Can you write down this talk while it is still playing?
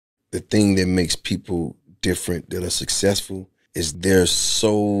the thing that makes people different that are successful is they're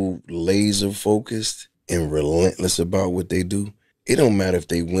so laser focused and relentless about what they do. It don't matter if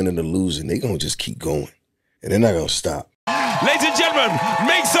they win or losing, they gonna just keep going. And they're not gonna stop. Ladies and gentlemen,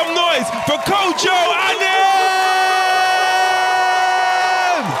 make some noise for Kojo Anim!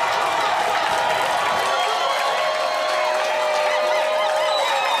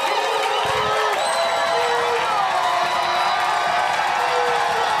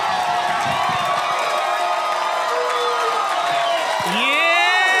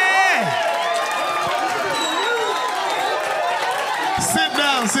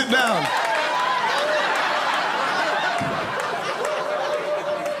 Sit down.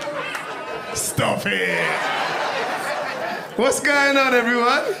 Stop it. What's going on, everyone?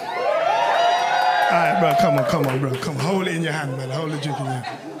 All right, bro, come on, bro. Come on, hold it in your hand, man. Hold the drink in your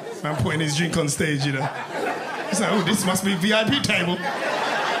hand. Man putting his drink on stage, you know. It's like, oh, this must be VIP table.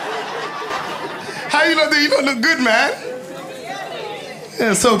 How you lot do? You lot look good, man.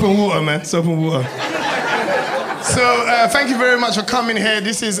 Yeah, soap and water, man. Soap and water. So, thank you very much for coming here.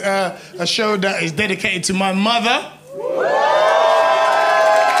 This is a show that is dedicated to my mother.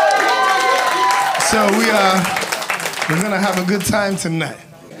 So we're gonna have a good time tonight.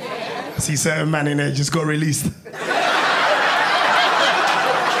 I see certain man in there just got released.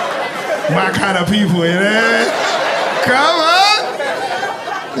 My kind of people, you know? Come on!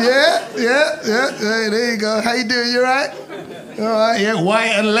 Yeah, there you go. How you doing, you all right? All right, yeah,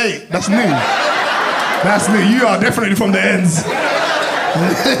 white and late. That's new. That's new. You are definitely from the ends.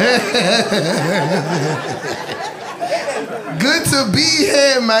 Good to be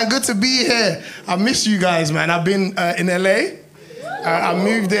here, man. Good to be here. I miss you guys, man. I've been in LA. I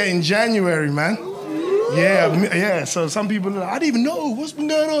moved there in January, man. Yeah. So some people are like, I didn't even know what's been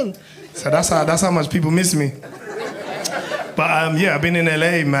going on. So that's how much people miss me. But yeah, I've been in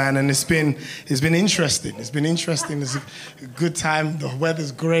LA, man, and it's been interesting. It's been interesting. It's a good time. The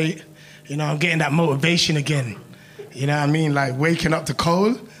weather's great. You know, I'm getting that motivation again. You know what I mean? Like waking up to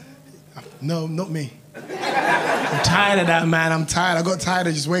cold. No, not me. I'm tired of that, man. I'm tired. I got tired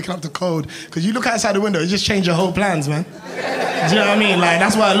of just waking up to cold. Because you look outside the window, it just changed your whole plans, man. Do you know what I mean? Like,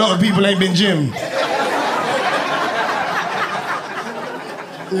 that's why a lot of people ain't been gym.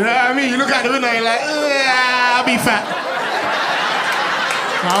 You know what I mean? You look out the window, you're like, I'll be fat.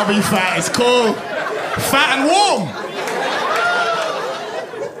 I'll be fat. It's cool. Fat and warm.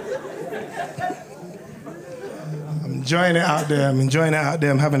 Enjoying it out there. I'm enjoying it out there.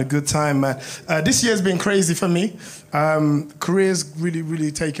 I'm having a good time, man. This year's been crazy for me. Career's really,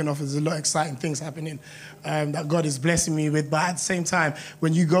 really taken off. There's a lot of exciting things happening that God is blessing me with. But at the same time,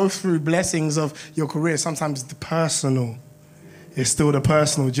 when you go through blessings of your career, sometimes the personal is still the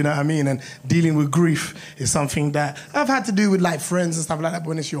personal. Do you know what I mean? And dealing with grief is something that I've had to do with like friends and stuff like that. But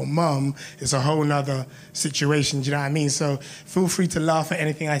when it's your mum, it's a whole nother situation. Do you know what I mean? So feel free to laugh at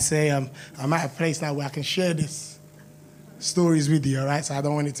anything I say. I'm at a place now where I can share this stories with you, all right? So I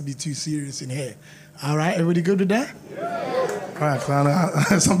don't want it to be too serious in here. All right, everybody good with that? Yeah. All right,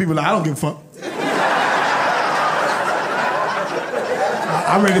 some people are like, I don't give a fuck.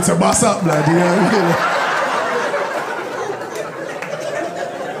 I'm ready to bust up, blood, you know what I mean?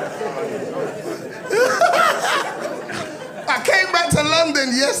 I came back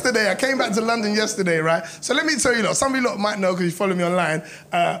to London yesterday, right? So let me tell you, some of you might know because you follow me online,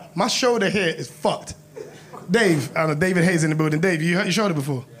 my shoulder here is fucked. Dave, I don't know, David Hayes in the building. Dave, you hurt your shoulder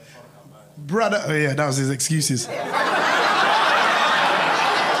before? Brother, oh yeah, that was his excuses.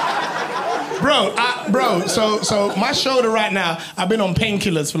 Bro, so my shoulder right now, I've been on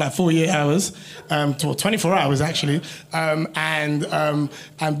painkillers for like 48 hours, 24 hours actually, and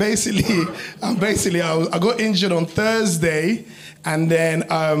basically, I got injured on Thursday, and then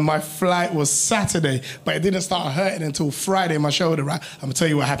my flight was Saturday, but it didn't start hurting until Friday, my shoulder, right? I'm gonna tell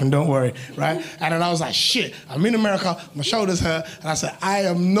you what happened, don't worry, right? And then I was like, shit, I'm in America, my shoulder's hurt, and I said, I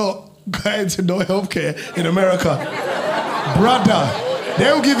am not going to no healthcare in America. Brother,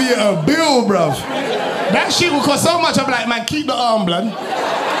 they'll give you a bill, bruv. That shit will cost so much, I'm like, man, keep the arm, blood.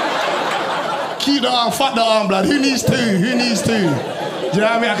 Keep the arm, fuck the arm, blood. Who needs two? Do you know what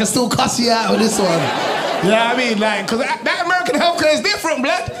I mean? I can still cuss you out with this one. You know what I mean? Like, because that American healthcare is different,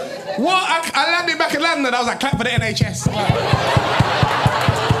 blood. What? I landed back in London, I was like, clap for the NHS.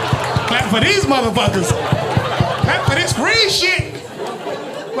 Clap for these motherfuckers. Clap for this free shit.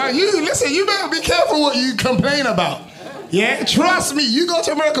 Like, listen, you better be careful what you complain about. Yeah, trust me, you go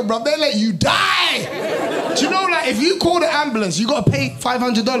to America, bro, they let you die. Do you know, like, if you call the ambulance, you gotta pay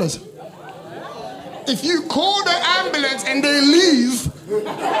 $500. If you call the ambulance and they leave,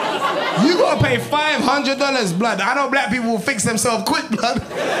 You gotta pay $500, blood. I know black people will fix themselves quick, blood.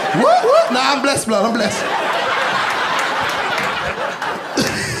 What? Nah, I'm blessed, blood. I'm blessed.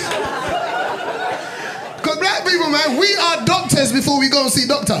 Because black people, man, we are doctors before we go and see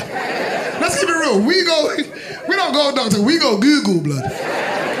doctor. Let's keep it real. We don't go doctor. We go Google, blood.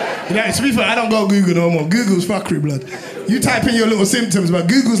 Yeah, to be fair, I don't go Google no more. Google's fuckery, blood. You type in your little symptoms, but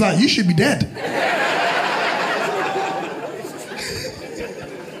Google's like, you should be dead.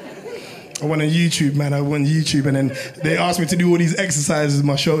 I went on YouTube, man. I went on YouTube, and then they asked me to do all these exercises with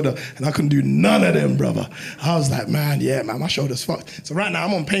my shoulder, and I couldn't do none of them, brother. I was like, man, my shoulder's fucked. So right now,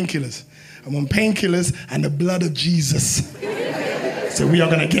 I'm on painkillers. I'm on painkillers and the blood of Jesus. So we are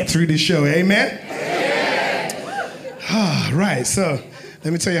going to get through this show, amen? Right, so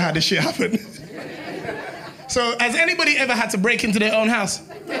let me tell you how this shit happened. So has anybody ever had to break into their own house?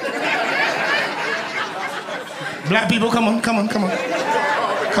 Black people, come on. Come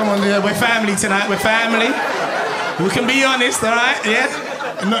on, we're family tonight, we're family. We can be honest, all right, yeah?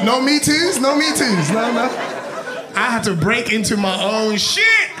 No me too's, no. I had to break into my own shit.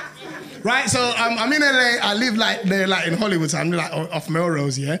 Right, so I'm in LA. I live like in Hollywood. So I'm like off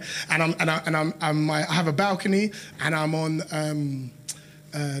Melrose, yeah. And I have a balcony, and I'm on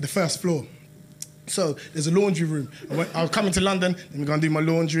the first floor. So there's a laundry room. I was coming to London. I'm gonna do my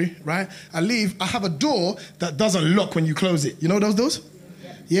laundry. Right, I leave. I have a door that doesn't lock when you close it. You know those doors?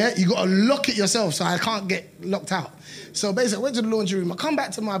 Yeah, you gotta lock it yourself, so I can't get locked out. So basically, I went to the laundry room. I come back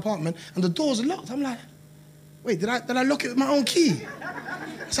to my apartment, and the door's locked. I'm like, wait, did I lock it with my own key?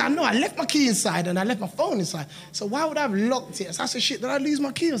 So I know I left my key inside and I left my phone inside. So why would I have locked it? So I said, shit, did I lose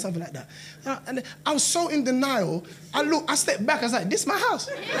my key or something like that? And I was so in denial. I stepped back. I was like, this is my house.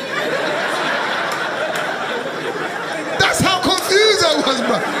 That's how confused I was,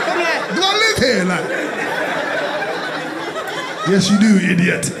 bro. I'm like, do I live here? Like, yes, you do,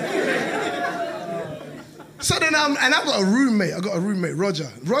 idiot. So then I've got a roommate. I got a roommate,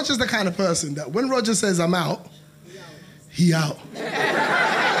 Roger. Roger's the kind of person that when Roger says I'm out, he out.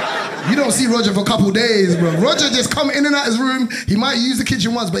 You don't see Roger for a couple days, bro. Roger just come in and out his room. He might use the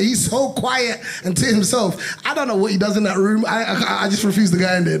kitchen once, but he's so quiet and to himself. I don't know what he does in that room. I just refuse to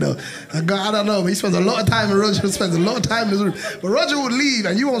go in there, though. I don't know, but he spends a lot of time, and Roger spends a lot of time in his room. But Roger would leave,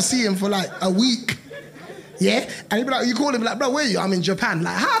 and you won't see him for like a week. Yeah? And he'd be like, you call him like, bro, where are you? I'm in Japan.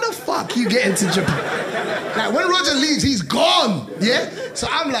 Like, how the fuck you get into Japan? Like, when Roger leaves, he's gone. Yeah? So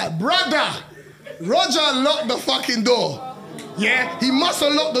I'm like, brother, Roger locked the fucking door. Yeah, he must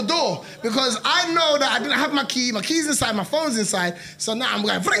have locked the door because I know that I didn't have my key. My key's inside, my phone's inside. So now I'm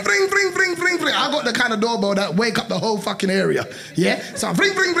going, ring, ring, ring, ring, ring, ring. I got the kind of doorbell that wake up the whole fucking area. Yeah, so I'm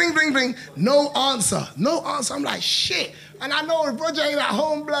ring, ring, ring, ring, ring. No answer. I'm like, shit. And I know if Roger ain't at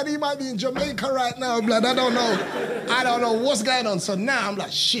home, blood, he might be in Jamaica right now, blood. I don't know what's going on. So now I'm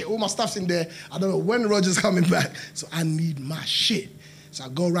like, shit, all my stuff's in there. I don't know when Roger's coming back. So I need my shit. So I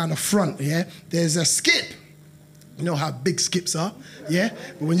go around the front, yeah. There's a skip. You know how big skips are, yeah?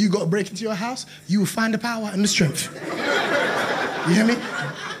 But when you got to break into your house, you will find the power and the strength. You hear me?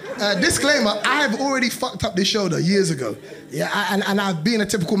 Disclaimer, I have already fucked up this shoulder years ago. Yeah, and I've been a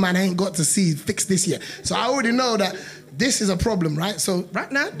typical man, I ain't got to fix this yet. So I already know that this is a problem, right? So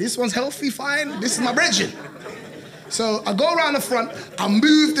right now, this one's healthy, fine. This is my brethren. So I go around the front, I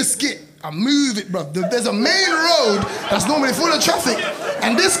move the skip. I move it, bro. There's a main road that's normally full of traffic.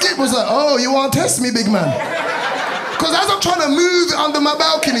 And this skip was like, oh, you want to test me, big man? Because as I'm trying to move it under my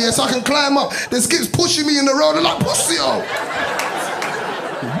balcony so I can climb up, the skip's pushing me in the road and I'm like, pussy, oh.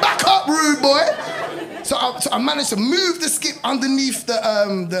 Back up, rude boy. So I managed to move the skip underneath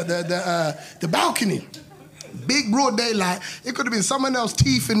the balcony. Big broad daylight. It could have been someone else's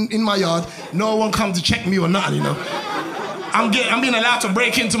teeth in my yard. No one come to check me or nothing, you know. I'm being allowed to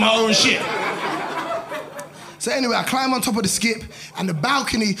break into my own shit. So anyway, I climb on top of the skip, and the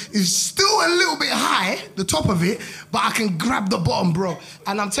balcony is still a little bit high, the top of it, but I can grab the bottom, bro.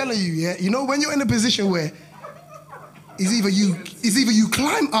 And I'm telling you, yeah, you know when you're in a position where it's either you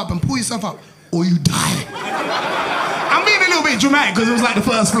climb up and pull yourself up, or you die. I'm being a little bit dramatic because it was like the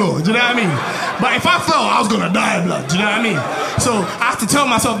first floor, do you know what I mean? But if I fell, I was gonna die, blood, do you know what I mean? So I have to tell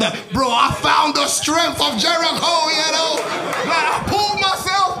myself that, bro, I found the strength of Jericho, you know? Like, I pulled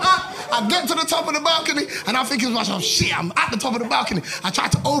myself up. I get to the top of the balcony, and I'm thinking to myself, shit, I'm at the top of the balcony. I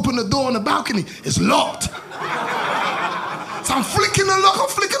tried to open the door on the balcony. It's locked. So I'm flicking the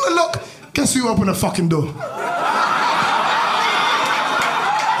lock. Guess who opened the fucking door?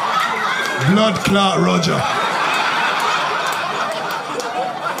 Blood clot Roger.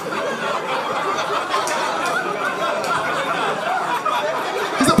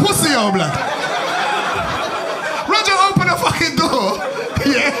 He's a pussy, old blood. Roger opened the fucking door.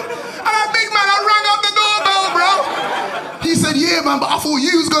 but I thought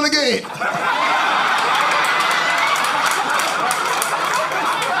you was gonna get it.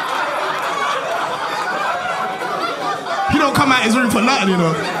 He don't come out his room for nothing, you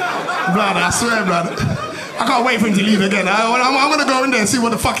know. Blood, I swear, blood. I can't wait for him to leave again. I'm gonna go in there and see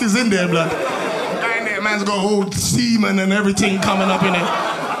what the fuck is in there, blood. Guy in there, man's got old semen and everything coming up in it.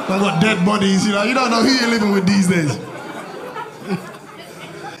 I've got dead bodies, you know. You don't know who you're living with these days.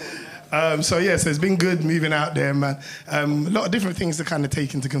 So it's been good moving out there, man. A lot of different things to kind of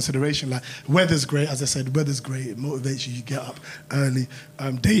take into consideration. Like weather's great, as I said, weather's great. It motivates you. You get up early.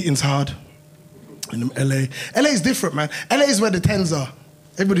 Dating's hard in LA. LA is different, man. LA is where the 10s are.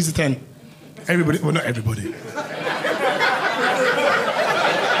 Everybody's a 10. Everybody, well, not everybody.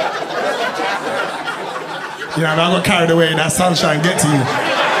 Yeah, I got carried away. That sunshine get to you.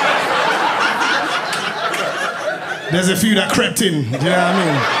 There's a few that crept in. Do you know what I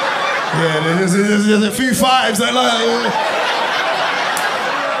mean? Yeah, there's a few fives that like.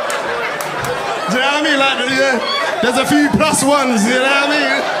 Do you know what I mean? Like, there's a few plus ones. You know what I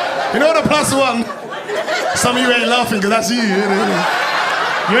mean? You know the plus one. Some of you ain't laughing because that's you. You know?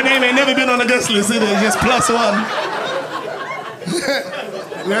 Your name ain't never been on the guest list, is it? It's just plus one.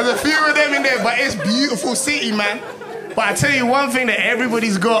 There's a few of them in there, but it's beautiful city, man. But I tell you one thing that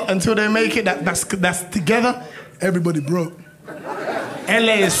everybody's got until they make it, that's together, everybody broke.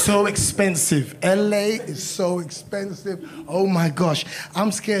 LA is so expensive. LA is so expensive. Oh my gosh,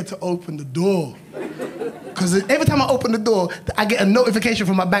 I'm scared to open the door. Because every time I open the door, I get a notification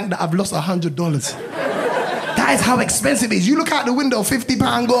from my bank that I've lost $100. That is how expensive it is. You look out the window,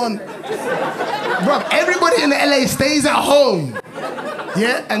 £50 gone. Bro, everybody in the LA stays at home.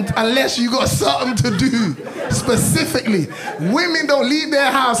 Yeah, and unless you got something to do specifically. Women don't leave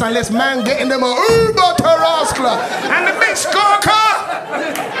their house unless man getting them a Uber to Rascla. And the big score car.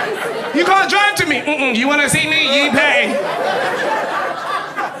 You can't drive to me. You want to see me? You pay.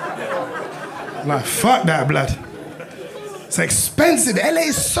 Like, fuck that, blood. It's expensive. LA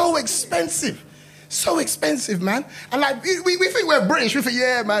is so expensive. So expensive, man. And like, we think we're British. We think,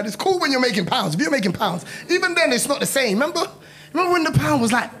 yeah, man, it's cool when you're making pounds. If you're making pounds, even then it's not the same. Remember when the pound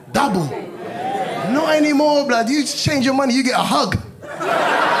was like double? Not anymore, blood. You change your money, you get a hug.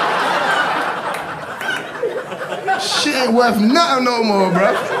 Shit ain't worth nothing no more,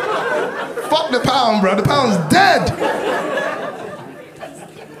 bro. Fuck the pound, bro. The pound's dead.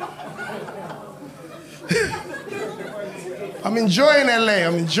 I'm enjoying LA,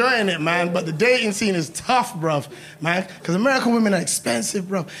 I'm enjoying it, man, but the dating scene is tough, bruv, man, because American women are expensive,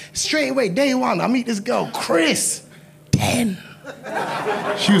 bruv. Straight away, day one, I meet this girl, Chris, 10.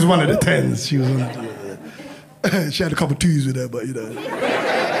 She was one of the 10s. She was one of the, she had a couple 2s with her, but, you know,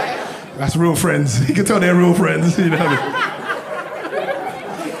 that's real friends. You can tell they're real friends, you know what I mean?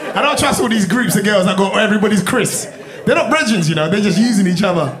 I don't trust all these groups of girls that go, everybody's Chris. They're not brethren, you know, they're just using each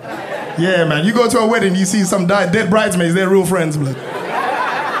other. Yeah, man, you go to a wedding, you see some dead bridesmaids, they're real friends, blood.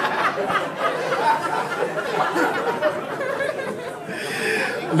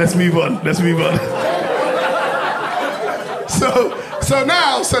 Let's move on.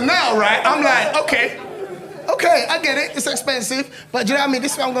 So now, right, I'm like, okay, I get it, it's expensive, but you know what I mean,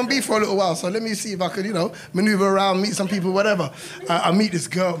 this is where I'm gonna be for a little while, so let me see if I could, you know, maneuver around, meet some people, whatever. I meet this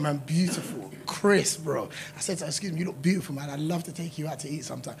girl, man, beautiful. Chris, bro. I said to her, excuse me, you look beautiful, man. I'd love to take you out to eat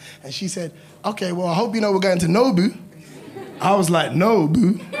sometime. And she said, okay, well, I hope you know we're going to Nobu. I was like,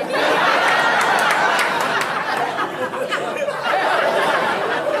 Nobu?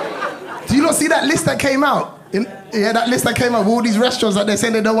 Do you not see that list that came out? That list that came out with all these restaurants that they're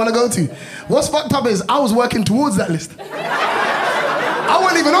saying they don't want to go to. What's fucked up is I was working towards that list. I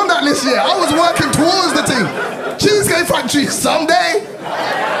wasn't even on that list yet. I was working towards the thing. Cheesecake Factory someday.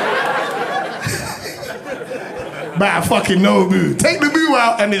 But I fucking know, boo. Take the boo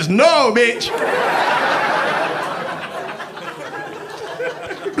out and it's no, bitch.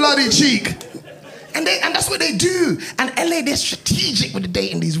 Bloody cheek. And that's what they do. And LA, they're strategic with the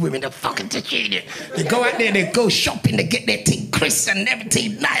dating these women. They're fucking strategic. They go out there, they go shopping, they get their thing crisp and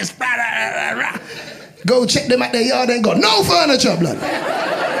everything nice. Blah, blah, blah, blah. Go check them at their yard and go, no furniture, blood.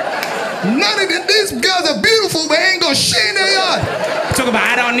 None of them, these girls are beautiful, but ain't got shit in their yard. Talk about,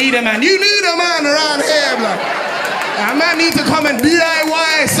 I don't need a man. You need a man around here, blood. I might need to come and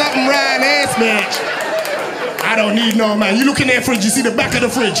DIY something around this bitch. I don't need no man. You look in their fridge, you see the back of the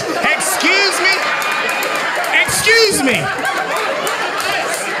fridge. Excuse me? Excuse me?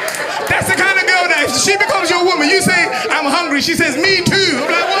 That's the kind of girl that if she becomes your woman, you say, I'm hungry, she says, me too.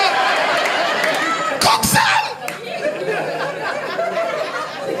 I'm like, what? Cook some!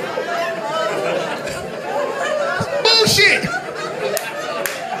 Bullshit!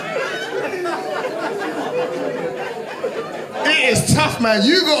 It is man.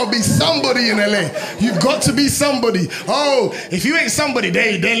 You gotta be somebody in LA. You've got to be somebody. Oh, if you ain't somebody,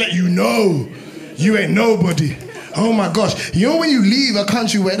 they let you know you ain't nobody. Oh my gosh. You know when you leave a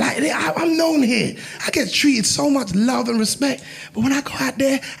country where, like, I'm known here. I get treated so much love and respect. But when I go out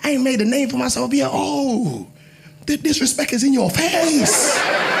there, I ain't made a name for myself yet. Oh, the disrespect is in your face.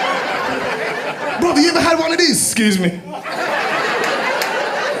 Brother, you ever had one of these? Excuse me.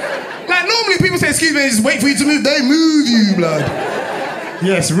 Like, normally people say, excuse me, and just wait for you to move. They move you, blood.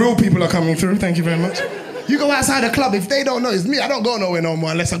 Yes, real people are coming through. Thank you very much. You go outside a club, if they don't know it's me, I don't go nowhere no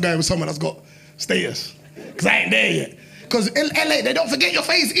more unless I'm going with someone that's got status. Because I ain't there yet. Because in LA, they don't forget your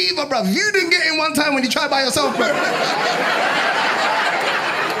face either, bruv. You didn't get in one time when you tried by yourself, bruv.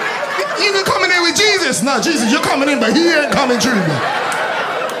 You can come in there with Jesus. No, Jesus, you're coming in, but he ain't coming true, bruv.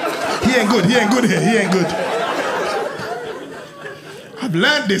 He ain't good here, he ain't good. I've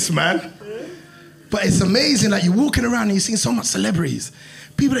learned this, man. But it's amazing, like, you're walking around and you're seeing so much celebrities.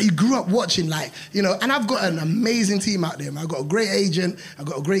 People that you grew up watching, like, you know, and I've got an amazing team out there, man. I've got a great agent, I've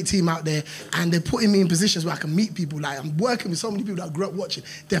got a great team out there, and they're putting me in positions where I can meet people. Like, I'm working with so many people that I grew up watching,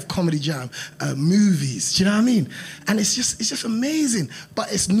 Def Comedy Jam, movies, do you know what I mean? And it's just amazing,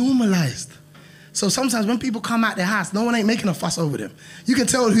 but it's normalized. So sometimes when people come out their house, no one ain't making a fuss over them. You can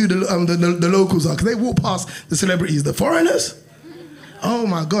tell who the locals are, because they walk past the celebrities. The foreigners, oh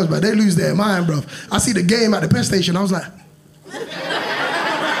my gosh, but they lose their mind, bro. I see the game at the pen station, I was like,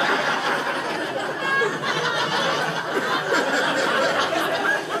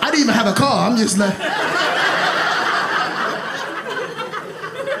 I didn't even have a car, I'm just like...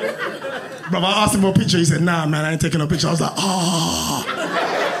 Bro, I asked him for a picture, he said, nah, man, I ain't taking a picture. I was like, ah,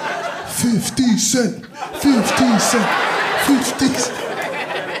 50 cent, 50 cent, 50 cent.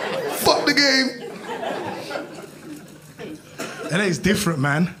 Fuck the game. LA's different,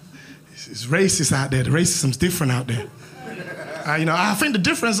 man. It's racist out there. The racism's different out there. You know, I think the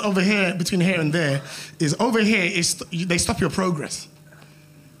difference over here, between here and there, is over here, they stop your progress.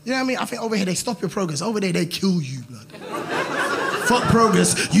 You know what I mean? I think over here, they stop your progress. Over there, they kill you, blood. Fuck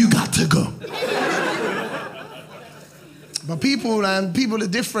progress, you got to go. But people are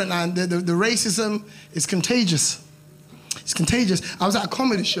different, and the racism is contagious. It's contagious. I was at a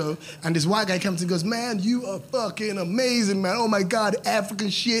comedy show, and this white guy came to me and goes, man, you are fucking amazing, man. Oh my God, the African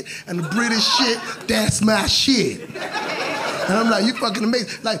shit and the British shit, that's my shit. And I'm like, you fucking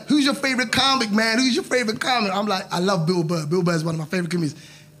amazing. Like, who's your favorite comic, man? Who's your favorite comic? I'm like, I love Bill Burr. Bill Burr is one of my favorite comedians.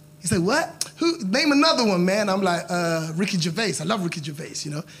 He said, what? Who? Name another one, man. I'm like, Ricky Gervais. I love Ricky Gervais,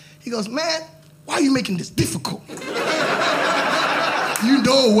 you know? He goes, man, why are you making this difficult? You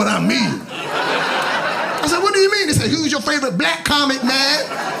know what I mean. I said, what do you mean? He said, who's your favorite black comic, man?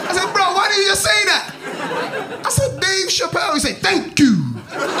 I said, bro, why did you just say that? I said, Dave Chappelle. He said, thank you.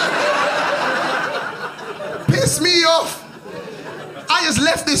 Pissed me off. I just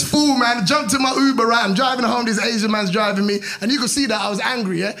left this fool, man, jumped to my Uber, right? I'm driving home, this Asian man's driving me, and you could see that I was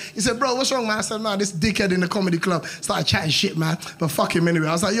angry, yeah? He said, bro, what's wrong, man? I said, man, this dickhead in the comedy club started chatting shit, man, but fuck him anyway.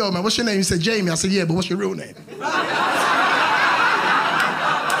 I was like, yo, man, what's your name? He said, Jamie. I said, yeah, but what's your real name?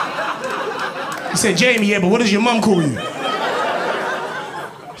 He said, Jamie, yeah, but what does your mum call you?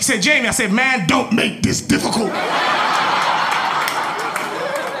 He said, Jamie. I said, man, don't make this difficult.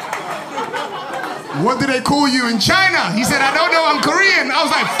 What do they call you in China? He said, I don't know, I'm Korean. I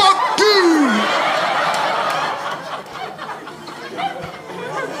was like, fuck you.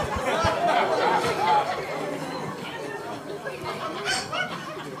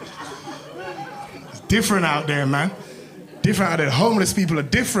 It's different out there, man. Different out there. Homeless people are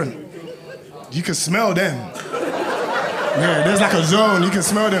different. You can smell them. Yeah, there's like a zone, you can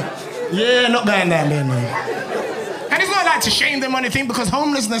smell them. Yeah, not going down there, man. And it's not like to shame them or anything, because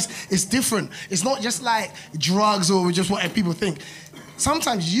homelessness is different. It's not just like drugs or just what people think.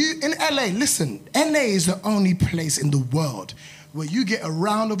 Sometimes in LA, listen, LA is the only place in the world where you get a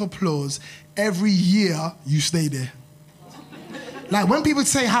round of applause every year you stay there. Like, when people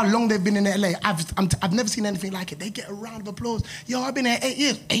say how long they've been in LA, I've never seen anything like it. They get a round of applause. Yo, I've been here 8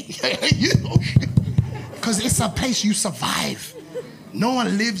 years. 8 years? Oh, shit. Because it's a place you survive. No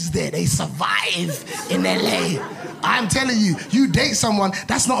one lives there. They survive in LA. I'm telling you, you date someone,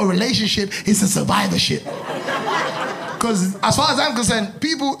 that's not a relationship, it's a survivorship. Because as far as I'm concerned,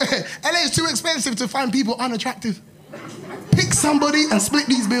 people, LA is too expensive to find people unattractive. Pick somebody and split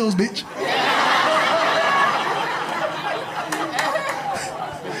these bills, bitch.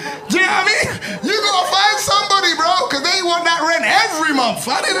 Do you know what I mean? You gotta find somebody, bro, because they want that rent every month.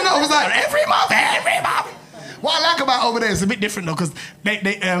 I didn't know it was like every month. What I like about over there is a bit different though, because they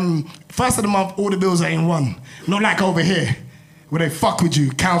first of the month, all the bills are in one. Not like over here. where they fuck with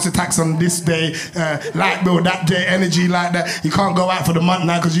you. Council tax on this day, light bill that day, energy like that. You can't go out for the month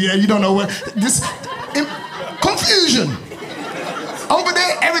now because you don't know what. Confusion. Over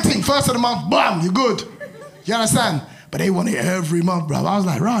there, everything, first of the month, bam, you're good. You understand? But they want it every month, bro. I was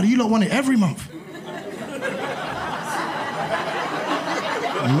like, Rod, you don't want it every month.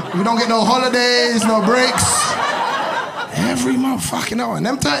 We don't get no holidays, no breaks. Every month, fucking hell. And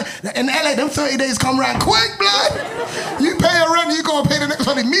in LA, them 30 days come around quick, blood. You pay a rent, you go pay the next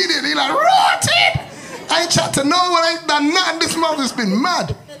one immediately. Like, rotted. I ain't chat to no one, I ain't done nothing this month. It's been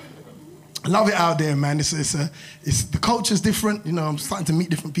mad. I love it out there, man. The culture's different. You know, I'm starting to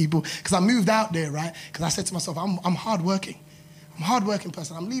meet different people. Because I moved out there, right? Because I said to myself, I'm hardworking. I'm a hardworking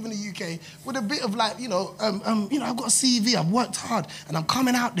person. I'm leaving the UK with a bit of like, I've got a CV. I've worked hard, and I'm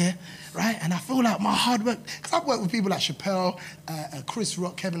coming out there, right? And I feel like my hard work. Because I've worked with people like Chappelle, Chris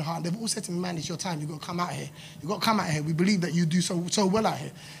Rock, Kevin Hart. They've all said to me, man, it's your time. You've got to come out here. You've got to come out here. We believe that you do so well out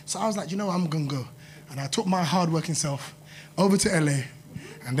here. So I was like, I'm gonna go. And I took my hardworking self over to LA.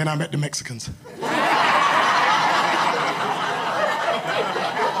 And then I met the Mexicans.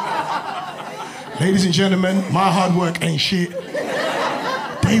 Ladies and gentlemen, my hard work ain't shit.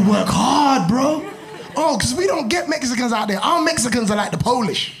 They work hard, bro. Oh, because we don't get Mexicans out there. Our Mexicans are like the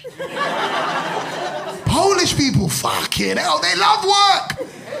Polish. Polish people, fucking hell, they love work.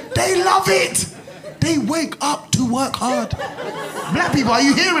 They love it. They wake up to work hard. Black people, are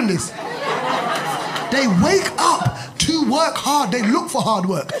you hearing this? They wake up to work hard. They look for hard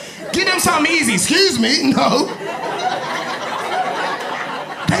work. Give them something easy. Excuse me? No.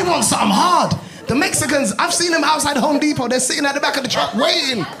 They want something hard. The Mexicans, I've seen them outside Home Depot. They're sitting at the back of the truck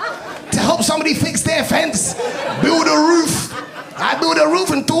waiting to help somebody fix their fence, build a roof. I build a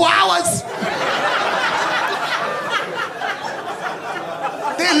roof in 2 hours.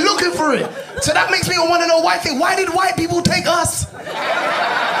 They're looking for it. So that makes me want to know why did white people take us?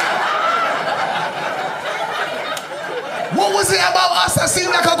 What was it about us that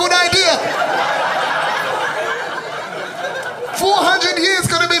seemed like a good idea? 400 years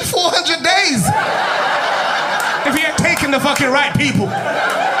could have been 400 days if he had taken the fucking right people.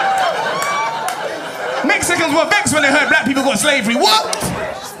 Mexicans were vexed when they heard black people got slavery. What?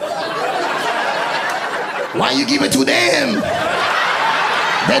 Why you give it to them?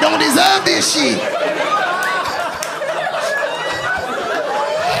 They don't deserve this shit.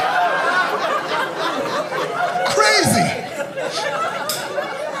 Crazy.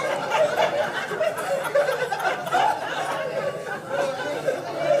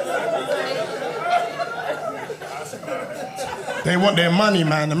 They want their money,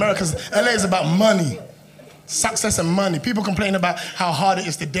 man. LA is about money. Success and money. People complain about how hard it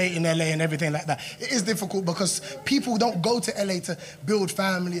is to date in LA and everything like that. It is difficult because people don't go to LA to build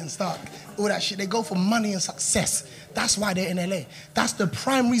family and start all that shit. They go for money and success. That's why they're in LA. That's the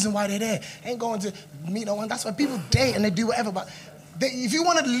prime reason why they're there. Ain't going to meet no one. That's why people date and they do whatever. But if you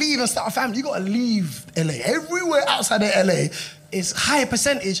want to leave and start a family, you got to leave LA. Everywhere outside of LA is higher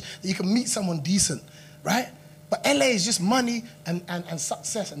percentage that you can meet someone decent, right? But LA is just money and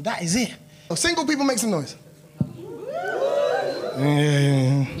success, and that is it. So single people make some noise.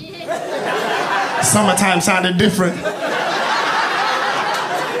 Yeah. Summertime sounded different.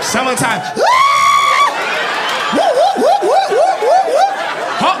 Summertime.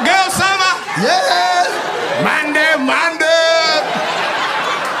 Hot girl summer. Yeah. Monday.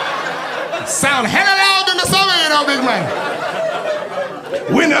 Sound hella loud in the summer, big man.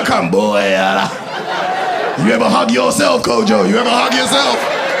 Winter come, boy. You ever hug yourself, Kojo? You ever hug yourself?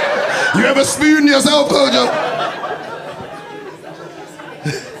 You ever spoon yourself, Kojo?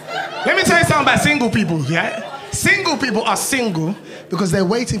 Let me tell you something about single people, yeah? Single people are single because they're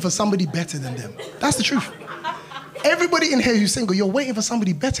waiting for somebody better than them. That's the truth. Everybody in here who's single, you're waiting for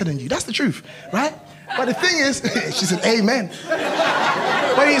somebody better than you. That's the truth, right? But the thing is, she said, amen.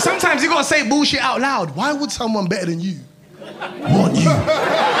 But sometimes you gotta say bullshit out loud. Why would someone better than you want you?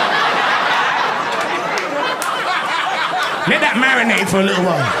 Let that marinate for a little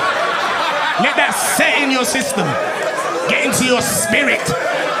while. Let that set in your system. Get into your spirit.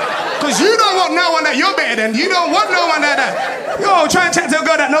 Because you don't want no one that you're better than. You don't want no one that. Yo, try and chat to a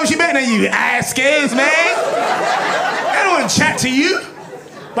girl that knows she better than you. Excuse me. They don't want to chat to you.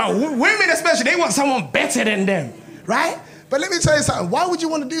 But women especially, they want someone better than them. Right? But let me tell you something. Why would you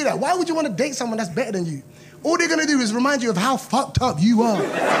want to do that? Why would you want to date someone that's better than you? All they're going to do is remind you of how fucked up you are.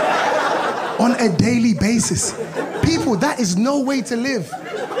 On a daily basis. People, that is no way to live.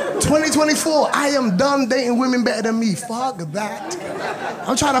 2024, I am done dating women better than me. Fuck that.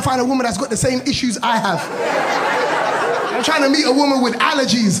 I'm trying to find a woman that's got the same issues I have. I'm trying to meet a woman with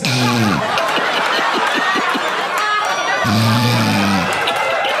allergies.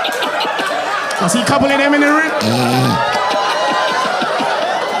 I see a couple of them in the room.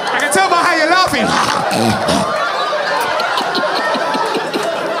 I can tell by how you're laughing.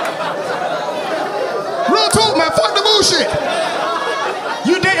 Real talk, man. Fuck the bullshit.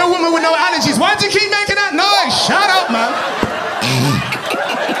 You date a woman with no allergies. Why'd you keep making that noise? Shut up, man.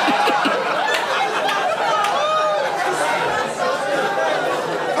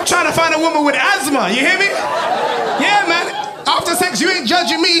 I'm trying to find a woman with asthma. You hear me? Yeah, man. After sex, you ain't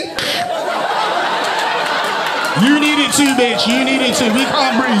judging me. You need it too, bitch. You need it too. We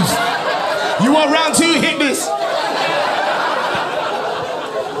can't breathe. You want round two? Hit this.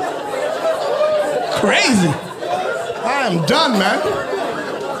 Crazy. I am done, man.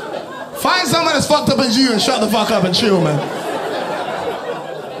 Find someone as fucked up as you and shut the fuck up and chill, man.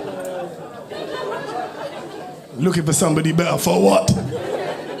 Looking for somebody better for what?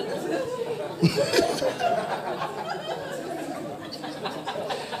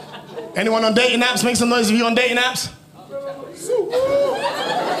 Anyone on dating apps? Make some noise if you're on dating apps.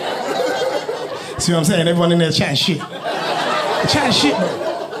 See what I'm saying? Everyone in there chatting shit. They're chatting shit, bro.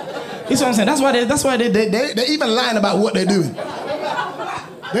 You see what I'm saying? That's why they're even lying about what they're doing.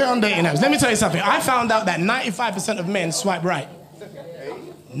 They're on dating apps. Let me tell you something. I found out that 95% of men swipe right.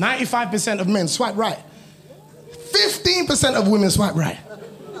 95% of men swipe right. 15% of women swipe right.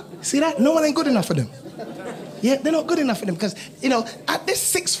 See that? No one ain't good enough for them. Yeah, they're not good enough for them because, you know, at this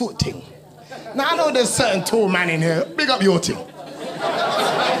 6 foot thing. Now, I know there's certain tall man in here. Big up your thing.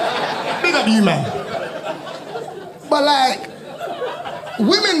 Big up you, man. But, like,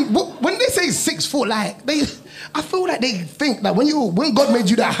 women, when they say 6 foot, like, I feel like they think that when God made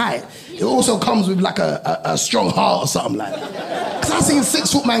you that height, it also comes with, like, a strong heart or something like that. Because I've seen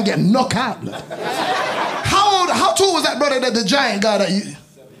 6 foot man get knocked out. Like. How tall was that brother, the giant guy that you...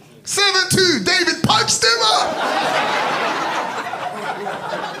 7'2", David punched him up.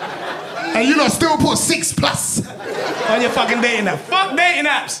 And you lot still put 6+ on your fucking dating app. Fuck dating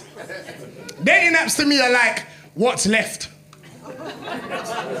apps. Dating apps to me are like, what's left?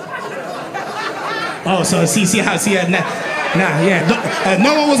 Oh, so see how,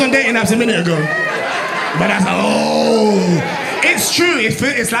 no one was on dating apps a minute ago. But that's, it's true.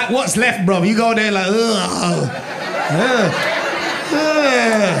 It's like, what's left, bro? You go there like,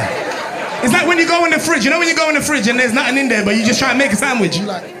 It's like when you go in the fridge. You know when you go in the fridge and there's nothing in there, but you just try and make a sandwich. You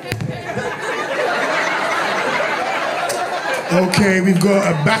like... Okay, we've got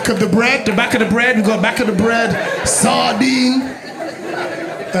a back of the bread. We've got back of the bread, sardine,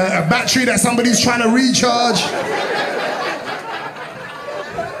 a battery that somebody's trying to recharge.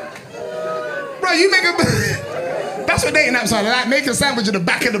 Bro, you make a... That's what dating apps are. Like, make a sandwich in the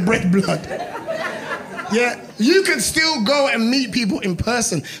back of the bread, blood. Yeah, you can still go and meet people in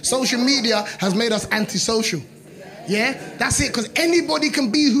person. Social media has made us antisocial. Yeah, that's it, because anybody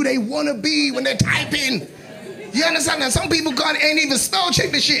can be who they want to be when they're typing. You understand that? Some people ain't even spell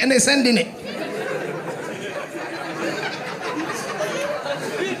check the shit and they're sending it.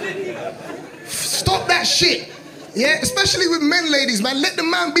 Stop that shit. Yeah, especially with men, ladies, man. Let the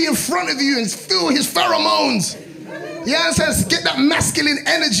man be in front of you and feel his pheromones. You understand? Get that masculine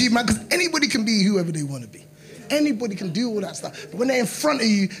energy, man, because anybody can be whoever they want to be. Anybody can do all that stuff. But when they're in front of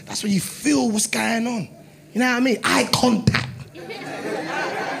you, that's when you feel what's going on. You know what I mean? Eye contact.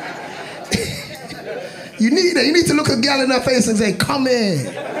 You need it. You need to look a girl in her face and say, come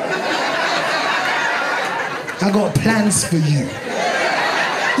here. I got plans for you.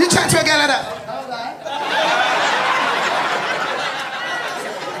 You chat to a girl like that.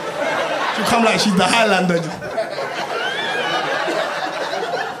 She'll come like she's the Highlander.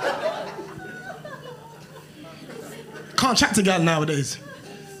 Can't chat to girls nowadays.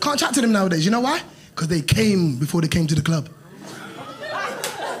 Can't chat to them nowadays. You know why? Because they came before they came to the club.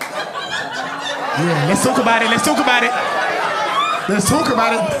 Yeah, let's talk about it. Let's talk about it. Let's talk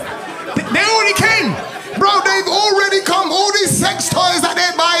about it. They already came. Bro, they've already come. All these sex toys that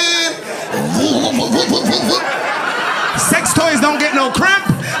they're buying. Sex toys don't get no cramp.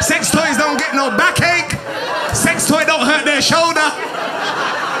 Sex toys don't get no backache. Sex toy don't hurt their shoulder.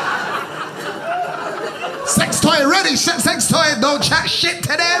 Sex toy ready. Sex toy don't chat shit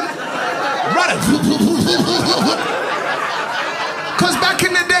to them. Brother. Because back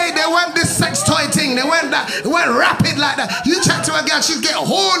in the day, there weren't this sex toy thing. They weren't rapid like that. You chat to a girl, she's getting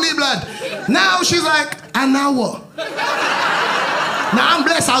horny, blood. Now she's like, and now what? Now I'm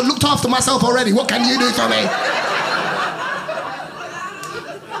blessed, I looked after myself already. What can you do for me?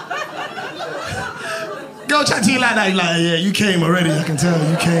 Go chat to you like that. You're like, yeah, you came already. I can tell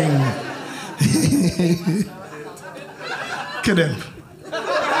you came. Look at them.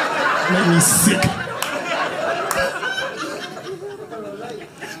 Make me sick.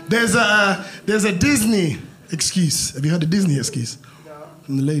 There's a Disney excuse. Have you heard the Disney excuse? No.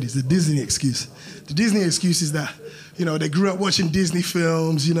 From the ladies, the Disney excuse. The Disney excuse is that, you know, they grew up watching Disney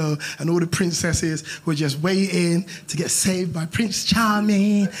films, you know, and all the princesses were just waiting to get saved by Prince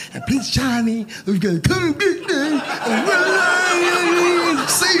Charming. And Prince Charming was going to come get them and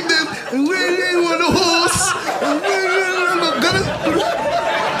save them. And when they want a horse, and when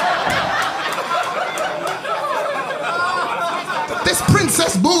this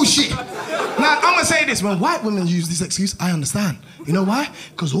princess bullshit. Now, I'm gonna say this, when white women use this excuse, I understand. You know why?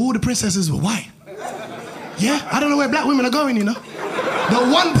 Because all the princesses were white. Yeah, I don't know where black women are going, you know. The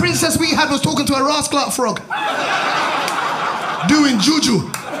one princess we had was talking to a rascal frog. Doing juju.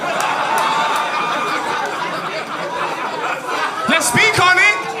 Let's speak on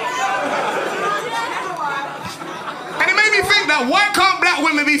it. And it made me think that why can't black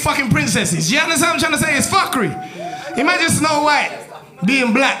women be fucking princesses? You understand what I'm trying to say? It's fuckery. Imagine Snow White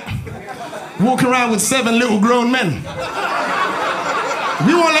being black, walking around with 7 little grown men.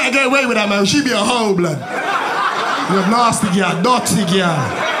 We won't let her get away with that, man. She be a hoe, blood. You're nasty girl, dirty girl.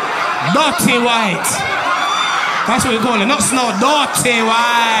 Dirty white. That's what we call it, not Snow, dirty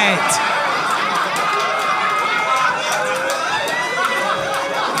white.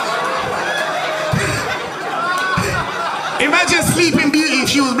 Imagine Sleeping Beauty if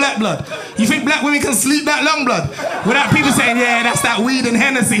she was black blood. You think black women can sleep that long, blood? Without people saying, yeah, that's that weed and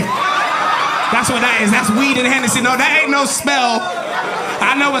Hennessy. That's what that is, that's weed and Hennessy. No, that ain't no spell.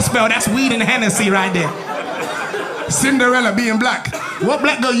 I know a spell, that's weed and Hennessy right there. Cinderella being black. What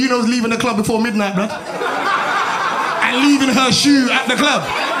black girl you know is leaving the club before midnight, blood? And leaving her shoe at the club?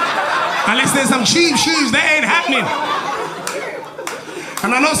 Unless there's some cheap shoes, that ain't happening.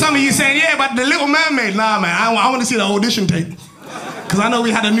 And I know some of you saying, yeah, but the Little Mermaid, nah, man, I want to see the audition tape. Because I know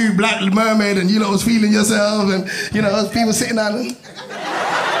we had a new black mermaid and you know, was feeling yourself and, you know, people sitting down and...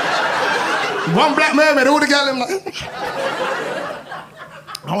 One black mermaid, all the girls, I'm like...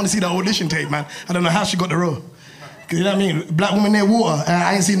 I want to see the audition tape, man. I don't know how she got the role. You know what I mean? Black woman near water.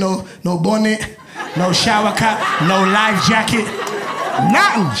 I ain't see no bonnet, no shower cap, no life jacket.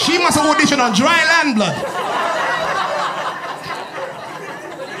 Nothing. She must have auditioned on dry land, blood.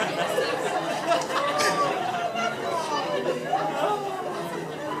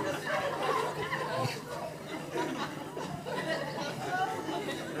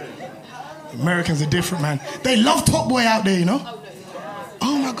 Americans are different, man. They love Top Boy out there, you know?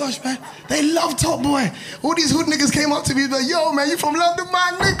 Oh my gosh, man. They love Top Boy. All these hood niggas came up to me and like, yo, man, you from London,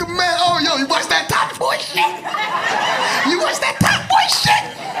 my nigga, man. Oh, yo, you watch that Top Boy shit? You watch that Top Boy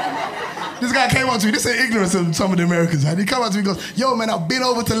shit? This guy came up to me. This is ignorance of some of the Americans, man. He come up to me and goes, yo, man, I've been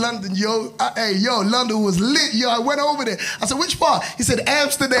over to London, yo. Hey, yo, London was lit, yo. I went over there. I said, which part? He said,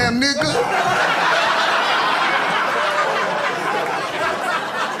 Amsterdam, nigga.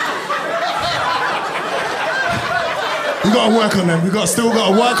 We gotta work on them. We still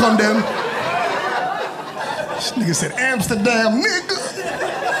gotta work on them. This nigga said, Amsterdam, nigga.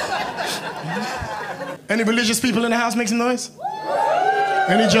 Any religious people in the house make some noise?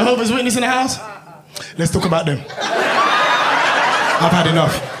 Any Jehovah's Witness in the house? Let's talk about them. I've had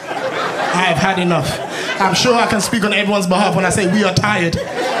enough. I've had enough. I'm sure I can speak on everyone's behalf when I say we are tired.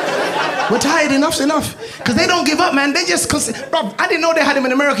 We're tired, enough's enough. Because they don't give up, man. They just, bro, I didn't know they had him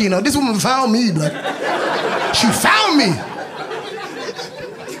in America, you know. This woman found me, blood. She found me.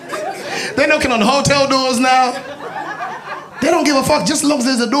 They're knocking on hotel doors now. They don't give a fuck, just as long as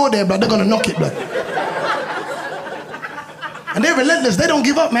there's a door there, blood, they're gonna knock it, blood. And they're relentless, they don't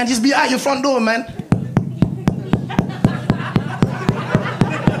give up, man. Just be out your front door, man.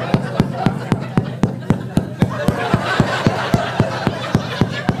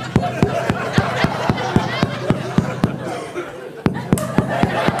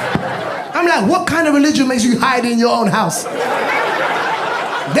 I'm like, what kind of religion makes you hide in your own house?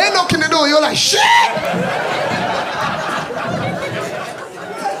 They're knocking the door, you're like, shit!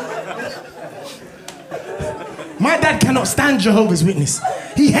 My dad cannot stand Jehovah's Witness.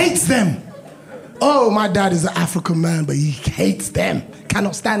 He hates them. Oh, my dad is an African man, but he hates them.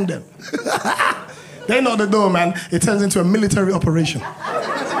 Cannot stand them. They knock the door, man. It turns into a military operation.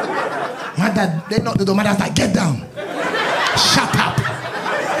 My dad, they knock the door. My dad's like, get down. Shut up.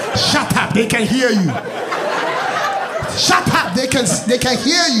 Shut up. They can hear you. Shut up. They can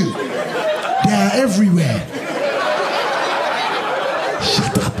hear you. They are everywhere.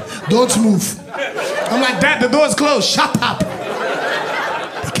 Shut up. Don't move. I'm like, Dad, the door's closed. Shut up.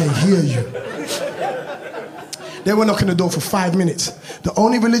 They can hear you. They were knocking the door for 5 minutes. The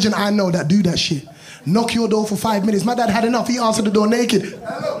only religion I know that do that shit. Knock your door for 5 minutes. My dad had enough. He answered the door naked.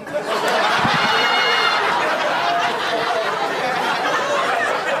 Hello.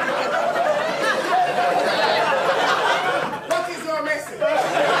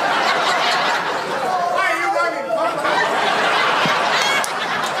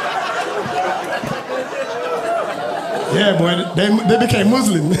 Yeah, boy, they became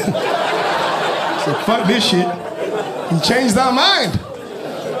Muslim. So fuck this shit. He changed our mind.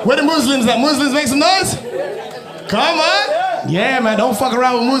 Where the Muslims at? Muslims make some noise? Come on. Yeah, man, don't fuck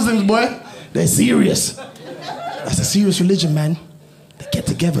around with Muslims, boy. They're serious. That's a serious religion, man. They get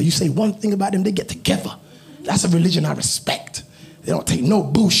together. You say one thing about them, they get together. That's a religion I respect. They don't take no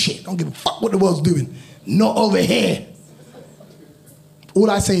bullshit. Don't give a fuck what the world's doing. Not over here. All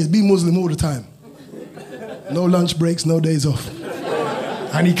I say is be Muslim all the time. No lunch breaks, no days off.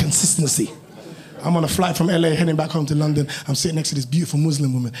 I need consistency. I'm on a flight from LA heading back home to London. I'm sitting next to this beautiful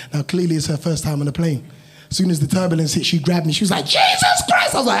Muslim woman. Now, clearly it's her first time on a plane. As soon as the turbulence hit, she grabbed me. She was like, Jesus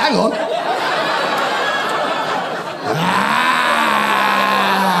Christ! I was like, hang on.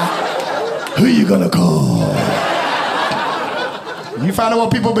 Who you gonna call? You find out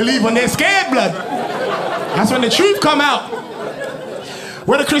what people believe when they're scared, blood. That's when the truth come out.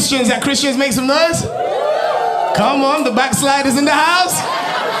 Where the Christians at? Christians make some noise? Come on, the backsliders in the house.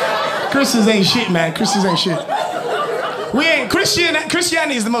 Christians ain't shit, man. Christians ain't shit. We ain't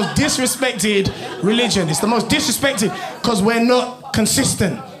Christianity is the most disrespected religion. It's the most disrespected because we're not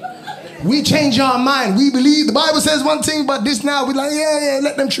consistent. We change our mind. We believe the Bible says one thing, but this now we're like, yeah,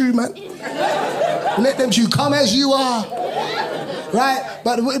 let them chew, man. Let them chew. Come as you are, right?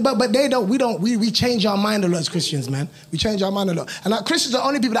 But they don't. We change our mind a lot as Christians, man. We change our mind a lot. And like, Christians are the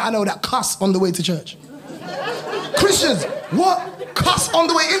only people that I know that cuss on the way to church. Christians, what? Cuss on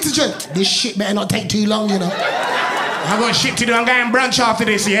the way into church. This shit better not take too long, you know. I got shit to do. I'm going brunch after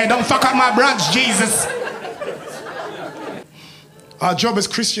this, yeah? Don't fuck up my brunch, Jesus. Our job as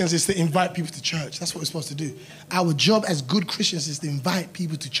Christians is to invite people to church. That's what we're supposed to do. Our job as good Christians is to invite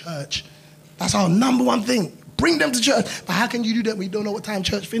people to church. That's our number one thing. Bring them to church. But how can you do that when you don't know what time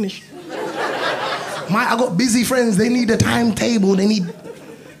church finish? I got busy friends. They need a timetable. They need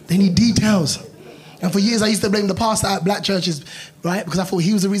details. And for years, I used to blame the pastor at black churches, right? Because I thought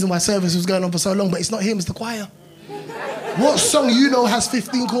he was the reason why service was going on for so long. But it's not him, it's the choir. What song you know has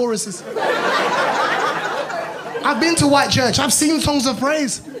 15 choruses? I've been to white church. I've seen songs of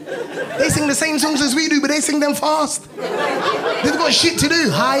praise. They sing the same songs as we do, but they sing them fast. They've got shit to do.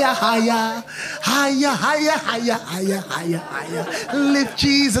 Higher, higher, higher, higher, higher, higher, higher, higher. Lift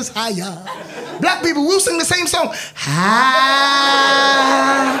Jesus higher. Black people will sing the same song. Higher.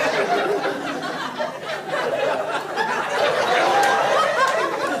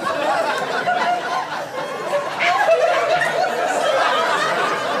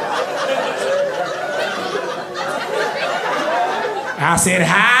 I said,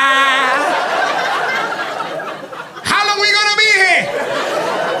 hi. How long we gonna be here?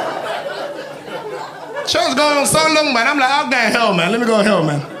 Church going on so long, man. I'm like, I'll go to hell, man. Let me go to hell,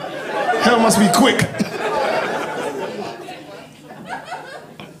 man. Hell must be quick.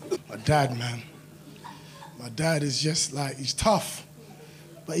 My dad, man. My dad is just like, he's tough.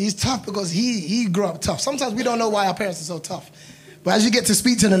 But he's tough because he grew up tough. Sometimes we don't know why our parents are so tough. But as you get to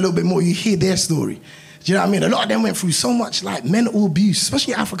speak to them a little bit more, you hear their story. Do you know what I mean? A lot of them went through so much like mental abuse,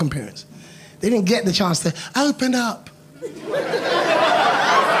 especially African parents. They didn't get the chance to open up. Tell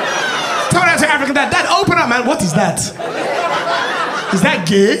that to African dad, Dad, open up, man. What is that? Is that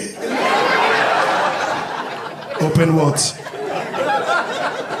gay? Open what?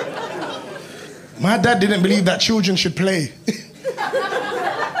 My dad didn't believe that children should play.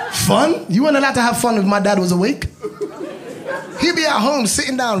 Fun? You weren't allowed to have fun if my dad was awake? He'd be at home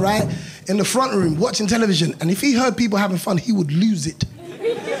sitting down, right? In the front room watching television, and if he heard people having fun, he would lose it.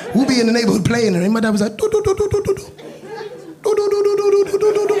 We'll be in the neighborhood playing, and my dad was like, do, do, do, do, do, do, do. Do, do, do, do, do, do,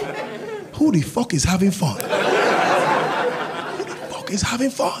 do, do, do. Who the fuck is having fun? Who the fuck is having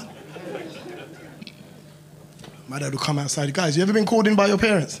fun? My dad would come outside. Guys, you ever been called in by your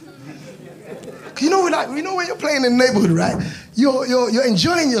parents? You know, like, when you're playing in the neighborhood, right? You're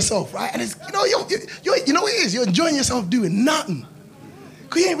enjoying yourself, right? And it's, you know what it is? You're enjoying yourself doing nothing.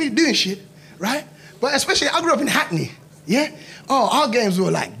 Because you ain't really doing shit, right? But especially, I grew up in Hackney, yeah? Oh, our games were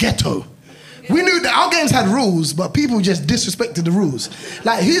like ghetto. We knew that our games had rules, but people just disrespected the rules.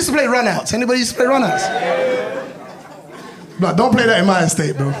 Like, who used to play runouts? Anybody used to play runouts? But don't play that in my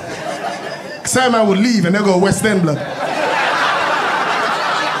estate, bro. Some man would leave and they'll go West End, blood.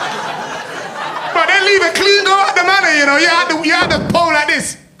 But they leave it clean, go out the manor, you know? You had the pole like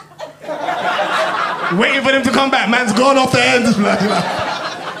this. Waiting for them to come back. Man's gone off the end, blood.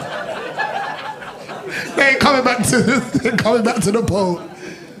 They ain't coming back to the pole.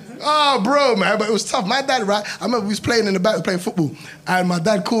 Oh, bro, man, but it was tough. My dad, right? I remember we was playing in the back, playing football, and my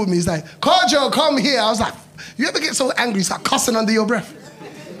dad called me. He's like, Kojo, come here. I was like, you ever get so angry you start cussing under your breath?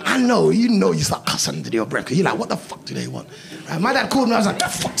 I know, you start cussing under your breath, because you're like, what the fuck do they want? Right? My dad called me. I was like, for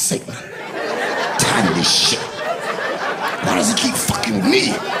fuck's sake, man. Tired of this shit. Why does he keep fucking with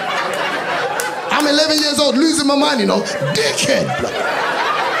me? I'm 11 years old, losing my mind, you know. Dickhead, blood.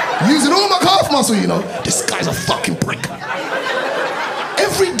 Using all my calf muscle, you know. This guy's a fucking prick.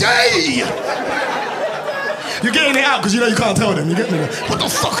 Every day. You're getting it out because you know you can't tell them. You get me? What the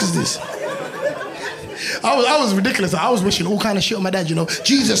fuck is this? I was ridiculous. I was wishing all kind of shit on my dad, you know.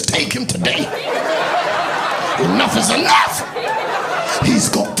 Jesus, take him today. Enough is enough. He's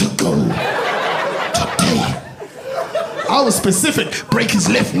got to go today. I was specific. Break his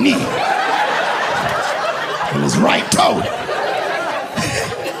left knee and his right toe.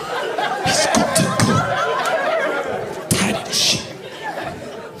 He's got to go. Tired of this shit.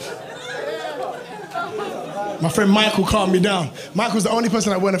 My friend Michael calmed me down. Michael's the only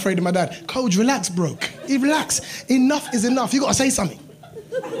person that weren't afraid of my dad. Kojo, relax, bro. Relax. Enough is enough. You gotta say something.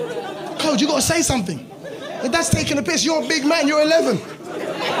 Kojo, you gotta say something. If that's taking a piss, you're a big man, you're 11.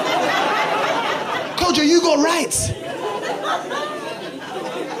 Kojo, you got rights.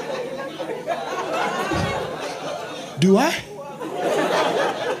 Do I?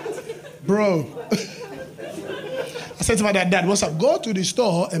 Bro. I said to my dad, what's up? Go to the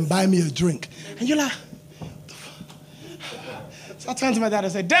store and buy me a drink. And you're like, so I turned to my dad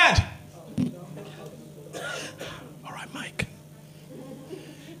and said, Dad! All right, Mike.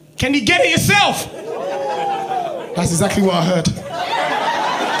 Can you get it yourself? That's exactly what I heard.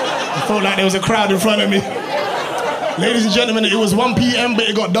 I felt like there was a crowd in front of me. Ladies and gentlemen, it was 1 p.m., but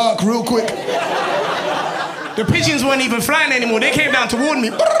it got dark real quick. The pigeons weren't even flying anymore. They came down to warn me.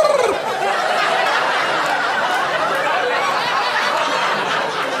 Don't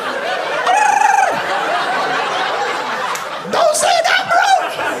say that,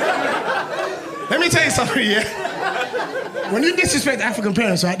 bro! Let me tell you something, yeah? When you disrespect African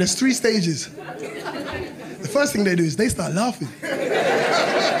parents, right, there's 3 stages. The first thing they do is they start laughing.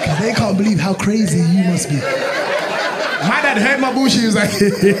 Because they can't believe how crazy you must be. My dad heard my bullshit, he was like,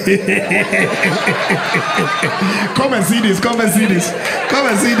 come and see this, come and see this, come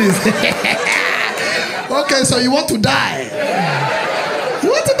and see this. Okay, so you want to die.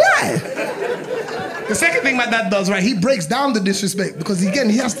 You want to die. The second thing my dad does, right, he breaks down the disrespect because again,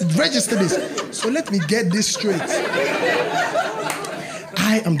 he has to register this. So let me get this straight.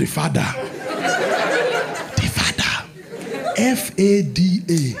 I am the father. The father.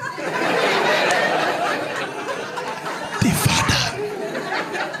 F-A-D-A.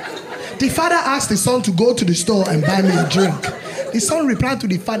 The father asked the son to go to the store and buy me a drink. The son replied to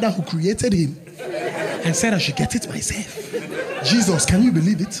the father who created him and said I should get it myself. Jesus, can you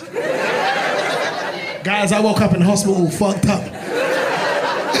believe it? Guys, I woke up in hospital fucked up.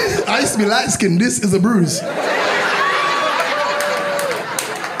 I used to be light-skinned. This is a bruise.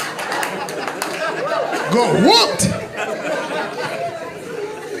 Got whooped.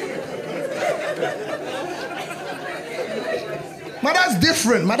 My dad's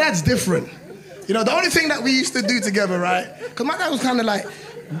different. My dad's different. You know, the only thing that we used to do together, right? Because my dad was kind of like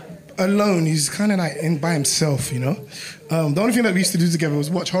alone. He's kind of like by himself, you know? The only thing that we used to do together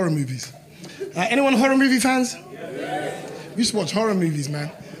was watch horror movies. Anyone horror movie fans? We used to watch horror movies, man.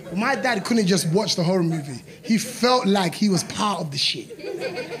 But my dad couldn't just watch the horror movie. He felt like he was part of the shit.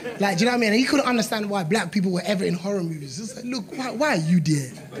 Like, do you know what I mean? And he couldn't understand why black people were ever in horror movies. It's like, look, why are you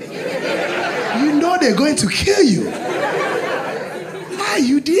there? You know they're going to kill you. Why are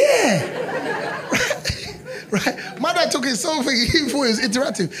you there? Right? My dad took it so far, he thought it was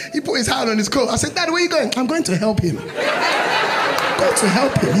interactive. He put his hand on his coat. I said, Dad, where are you going? I'm going to help him. I'm going to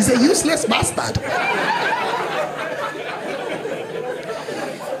help him. He's a useless bastard.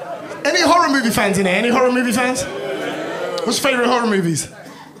 Any horror movie fans in there? Any horror movie fans? What's your favorite horror movies?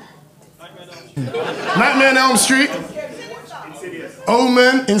 Nightmare on Elm Street.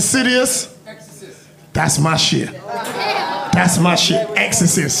 Omen, Insidious. That's my shit. That's my shit.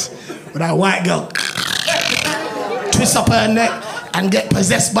 Exorcist. With that white girl. Twist up her neck and get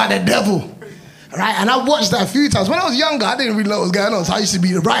possessed by the devil. Right? And I watched that a few times. When I was younger, I didn't really know what was going on. So I used to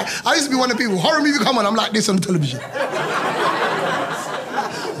be right. I used to be one of the people, horror movie come on, I'm like this on the television.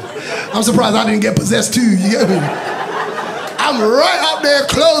 I'm surprised I didn't get possessed too, you get me? I'm right up there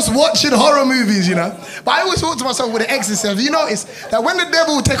close watching horror movies, you know? But I always thought to myself with The Exorcist, have you noticed that when the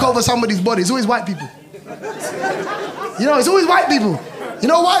devil will take over somebody's body, it's always white people. You know, it's always white people. You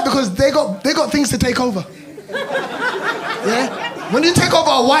know why? Because they got things to take over. Yeah? When you take over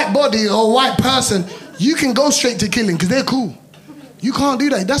a white body or a white person, you can go straight to killing because they're cool. You can't do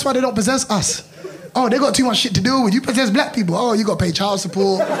that. That's why they don't possess us. Oh, they got too much shit to deal with. You possess black people. Oh, you got to pay child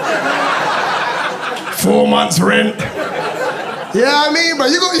support. 4 months rent. Yeah, I mean, bro,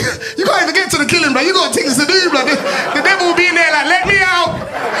 you can't even get to the killing, bro. You got things to do, bro. The devil will be in there like, let me out.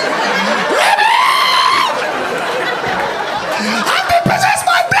 Let me out.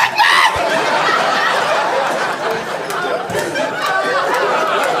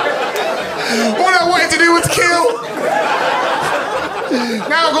 All I wanted to do was kill.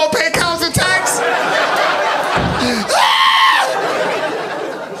 Now I'm gonna pay council tax.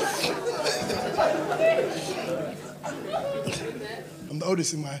 I'm the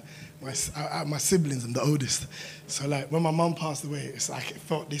oldest in my siblings. I'm the oldest. So like when my mum passed away, it's like it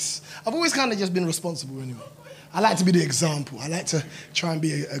felt this. I've always kind of just been responsible anyway. I like to be the example. I like to try and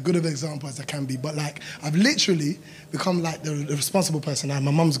be a good of an example as I can be. But like I've literally become like the responsible person now.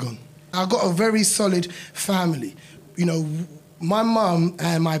 My mum's gone. I've got a very solid family. You know, my mum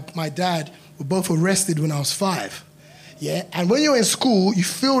and my dad were both arrested when I was 5. Yeah, and when you're in school, you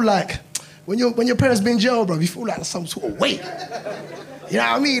feel like when your parents been in jail, bro, you feel like there's some sort of weight. You know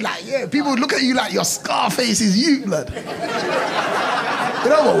what I mean? Like, yeah, people look at you like your Scarface is you, blood. You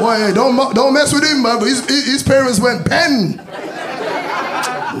know what? Hey, don't mess with him, man. But his parents went pen.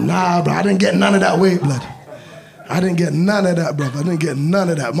 Nah, bro, I didn't get none of that weight, blood. I didn't get none of that, bro. I didn't get none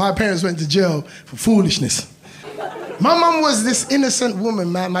of that. My parents went to jail for foolishness. My mum was this innocent woman,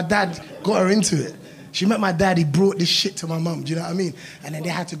 man. My dad got her into it. She met my dad, he brought this shit to my mum, do you know what I mean? And then they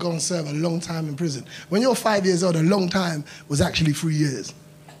had to go and serve a long time in prison. When you're 5 years old, a long time was actually 3 years.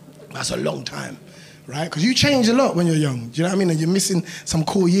 That's a long time, right? Because you change a lot when you're young, do you know what I mean? And you're missing some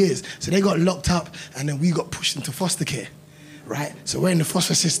core years. So they got locked up and then we got pushed into foster care, right? So we're in the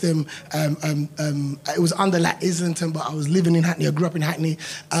foster system. It was under like Islington, but I was living in Hackney. I grew up in Hackney.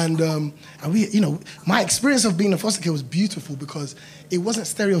 And we, you know, my experience of being in foster care was beautiful because it wasn't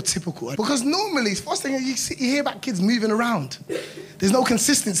stereotypical. Because normally, foster care, you hear about kids moving around. There's no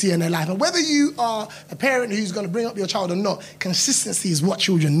consistency in their life. And whether you are a parent who's going to bring up your child or not, consistency is what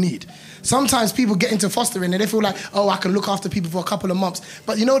children need. Sometimes people get into fostering and they feel like, oh, I can look after people for a couple of months.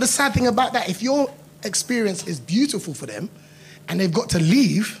 But you know the sad thing about that, if your experience is beautiful for them and they've got to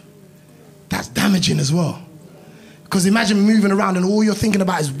leave, that's damaging as well. Because imagine moving around and all you're thinking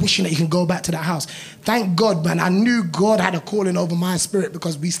about is wishing that you can go back to that house. Thank God, man. I knew God had a calling over my spirit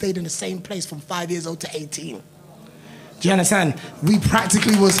because we stayed in the same place from 5 years old to 18. Do you understand? We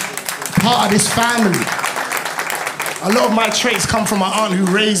practically was part of this family. A lot of my traits come from my aunt who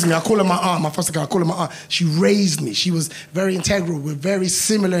raised me. I call her my aunt, my foster care, I call her my aunt. She raised me. She was very integral. We're very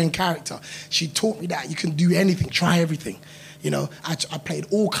similar in character. She taught me that you can do anything, try everything. You know, I played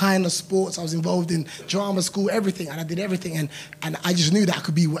all kinds of sports. I was involved in drama school, everything, and I did everything. And I just knew that I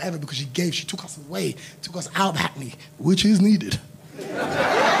could be whatever because she took us away, took us out of Hackney, which is needed. You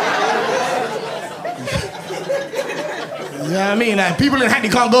know what I mean? Like, people in Hackney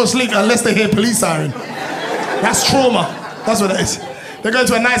can't go to sleep unless they hear police siren. That's trauma. That's what that is. They go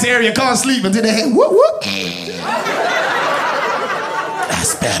to a nice area, can't sleep until they hear whoop whoop.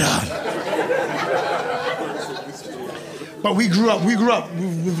 That's better. But we grew up with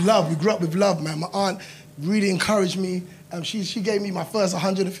love. We grew up with love, man. My aunt really encouraged me. She gave me my first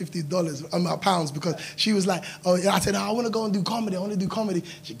 $150 pounds because she was like, oh, I said, I want to go and do comedy. I want to do comedy.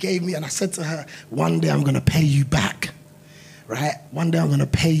 She gave me, and I said to her, one day I'm going to pay you back, right? One day I'm going to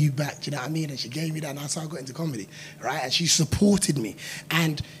pay you back, do you know what I mean? And she gave me that, and that's how I got into comedy, right? And she supported me.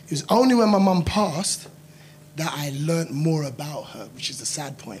 And it was only when my mum passed that I learned more about her, which is the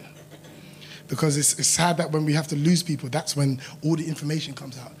sad point. Because it's sad that when we have to lose people, that's when all the information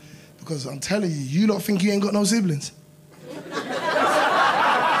comes out. Because I'm telling you, you don't think you ain't got no siblings. You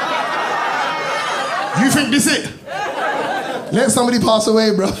think this it? Let somebody pass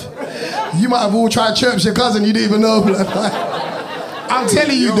away, bro. You might have all tried to chirp your cousin, you didn't even know. I'm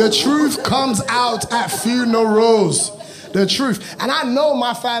telling you, the truth comes out at funerals. The truth. And I know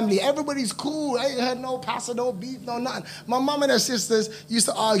my family, everybody's cool. I ain't heard no pastor, no beef, no nothing. My mom and her sisters used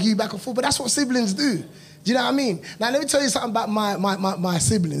to argue back and forth, but that's what siblings do. Do you know what I mean? Now, let me tell you something about my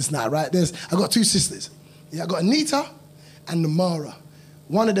siblings now, right? I got 2 sisters. Yeah, I got Anita and Namara.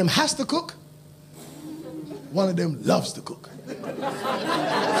 One of them has to cook. One of them loves to cook.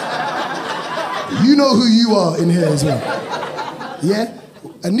 You know who you are in here as well. Yeah?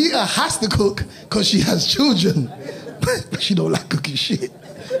 Anita has to cook because she has children. But she don't like cooking shit,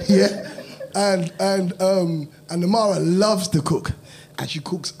 yeah? And Namara loves to cook. And she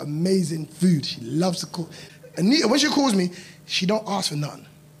cooks amazing food. She loves to cook. Anita, when she calls me, she don't ask for nothing.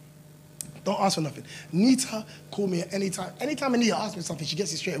 Don't ask for nothing. Anita, call me at any time. Anytime Anita asks me something, she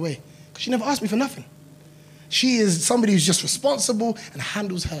gets it straight away. Because she never asked me for nothing. She is somebody who's just responsible and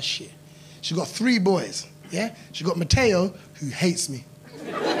handles her shit. She got 3 boys, yeah? She got Mateo, who hates me.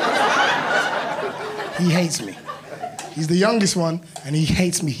 He hates me. He's the youngest one, and he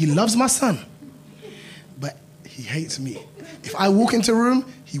hates me. He loves my son, but he hates me. If I walk into a room,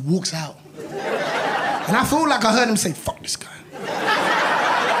 he walks out. And I feel like I heard him say, fuck this guy.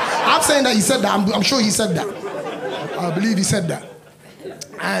 I'm saying that he said that. I'm sure he said that. I believe he said that.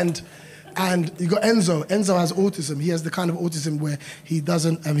 And And you got Enzo. Enzo has autism. He has the kind of autism where he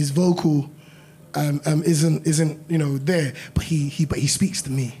doesn't, his vocal isn't there, but he speaks to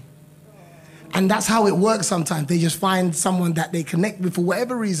me. And that's how it works sometimes. They just find someone that they connect with for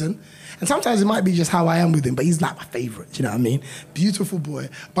whatever reason. And sometimes it might be just how I am with him, but he's like my favorite, you know what I mean? Beautiful boy.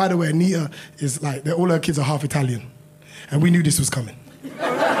 By the way, Anita is like, all her kids are half Italian. And we knew this was coming.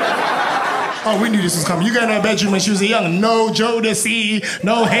 Oh, we knew this was coming. You got in her bedroom when she was a young, no Jodeci,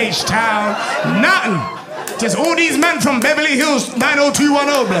 no H-Town, nothing. Just all these men from Beverly Hills,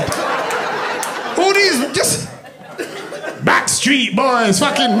 90210, blood. All these, just Backstreet Boys,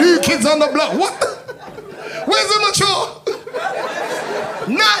 fucking New Kids on the Block. What? Where's the mature?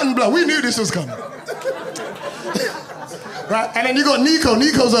 Nothing, blood. We knew this was coming. Right? And then you got Nico.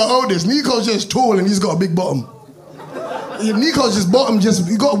 Nico's our oldest. Nico's just tall and he's got a big bottom. Nico's just bottom,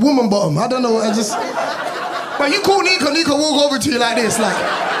 he got a woman bottom. I don't know, But you call Nico walk over to you like this, like.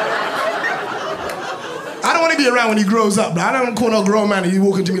 I don't want to be around when he grows up, but I don't call no grown man and you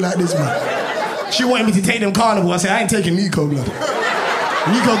walking to me like this, man. She wanted me to take them carnival. I said, I ain't taking Nico, blood.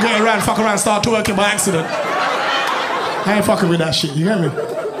 Nico get around, fuck around, start twerking by accident. I ain't fucking with that shit, you get me?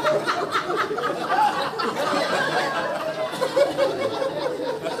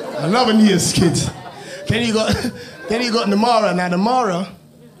 I love Ania's kids. Then you got Namara. Now Namara,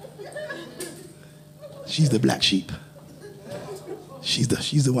 she's the black sheep. She's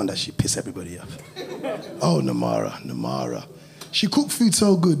the one that she piss everybody off. Oh, Namara. She cook food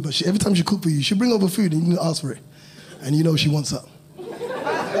so good, but every time she cook for you, she bring over food and you can ask for it. And you know she wants up.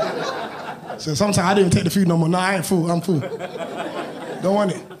 So sometimes I don't even take the food no more. No, I ain't full, I'm full. Don't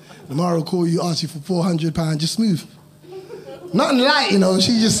want it. Namara will call you, ask you for £400, just smooth. Nothing light,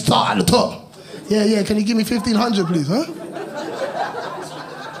 she just start at the top. Yeah, can you give me 1,500, please, huh?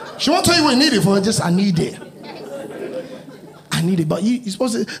 She won't tell you what you need it for, just, I need it. I need it, but you're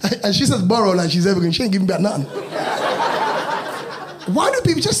supposed to, and she says borrow like she's ever going, she ain't giving back nothing. Why do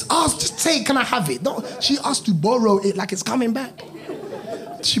people just say, can I have it? No, she asked to borrow it like it's coming back.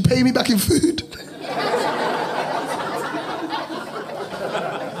 She pay me back in food.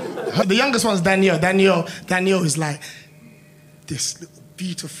 The youngest one's Danielle. Danielle is like, this little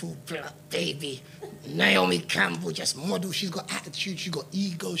beautiful black baby. Naomi Campbell, just model. She's got attitude, she got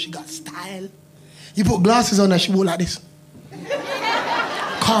ego, she got style. You put glasses on her, she walk like this.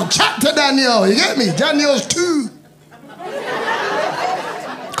 Can't chat to Danielle, you get me? Danielle's 2.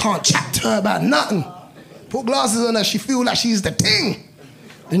 Can't chat to her about nothing. Put glasses on her, she feel like she's the thing.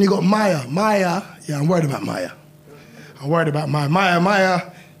 Then you got Maya. Yeah, I'm worried about Maya.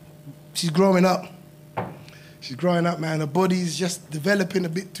 Maya, she's growing up. She's growing up, man. Her body's just developing a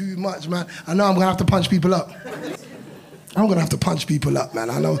bit too much, man. I know I'm gonna have to punch people up. Man.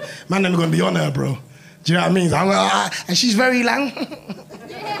 I know, man, I'm gonna be on her, bro. Do you know what I mean? And she's very like,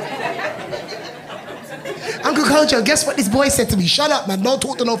 Uncle Kojo, guess what this boy said to me? Shut up, man. Don't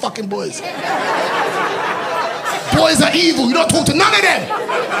talk to no fucking boys. Boys are evil. You don't talk to none of them.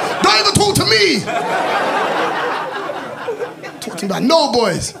 Don't even talk to me. Talking about no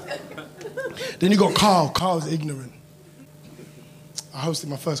boys. Then you got Carl. Carl's ignorant. I hosted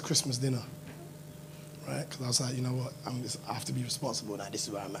my first Christmas dinner, right? Because I was like, you know what? I have to be responsible now. This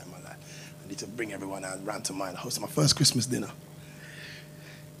is where I'm at in my life. I need to bring everyone around to mine. I hosted my first Christmas dinner.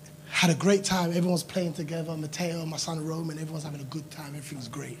 Had a great time. Everyone's playing together. Mateo, my son Roman, everyone's having a good time. Everything's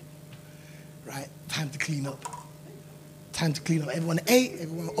great, right? Time to clean up. Everyone ate.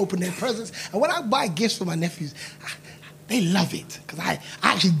 Everyone opened their presents. And when I buy gifts for my nephews, they love it, because I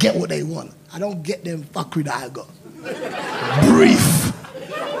actually get what they want. I don't get them fuckery that I got. Brief.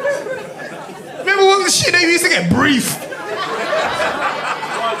 Remember what the shit they used to get? Brief.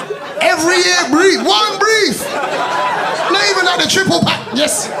 Every year, brief. One brief. Not even like the triple pack.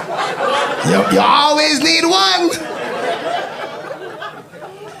 Yes. You always need one.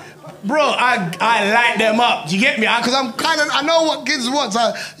 Bro, I light them up. Do you get me? Because I know what kids want. So,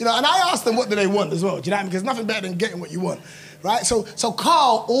 and I ask them what do they want as well. Do you know what I mean? Because nothing better than getting what you want, right? So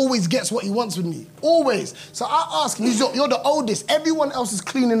Carl always gets what he wants with me, always. So I ask him, you're the oldest. Everyone else is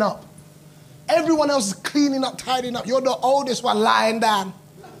cleaning up. Everyone else is cleaning up, tidying up. You're the oldest one lying down,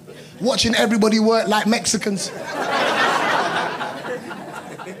 watching everybody work like Mexicans.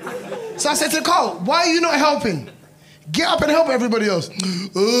 So I said to Carl, why are you not helping? Get up and help everybody else. He's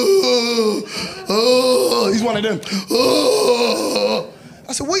one of them.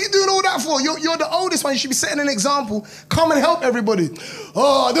 I said, what are you doing all that for? You're the oldest one. You should be setting an example. Come and help everybody.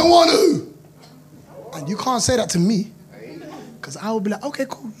 I don't want to. And you can't say that to me, because I will be like, okay,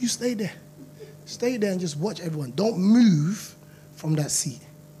 cool, you stay there. Stay there and just watch everyone. Don't move from that seat.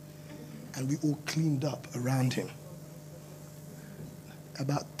 And we all cleaned up around him.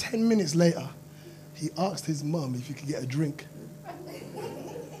 About 10 minutes later, he asked his mum if he could get a drink.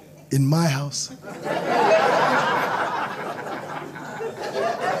 In my house.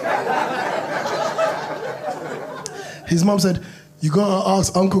 His mum said, you gotta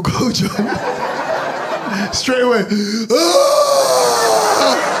ask Uncle Kojo. Straight away.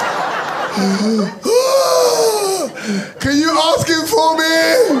 Can you ask him for me?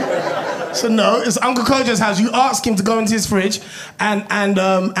 So no, it's Uncle Kojo's house. You ask him to go into his fridge and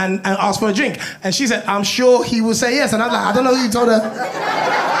ask for a drink. And she said, I'm sure he will say yes. And I was like, I don't know who you told her.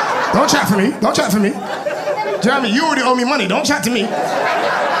 Don't chat for me. Don't chat for me. Do you know what I mean? You already owe me money. Don't chat to me.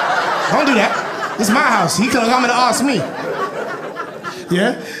 Don't do that. It's my house. He could have come and asked me.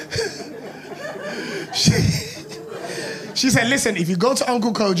 Yeah? She said, listen, if you go to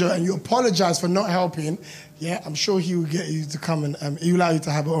Uncle Kojo and you apologize for not helping, yeah, I'm sure he will get you to come and he'll allow you to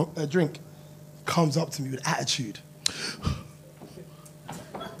have a drink. Comes up to me with attitude.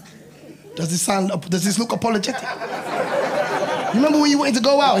 Does this look apologetic? You remember when you wanted to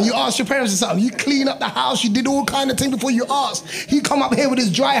go out and you asked your parents or something? You clean up the house, you did all kind of things before you asked. He come up here with his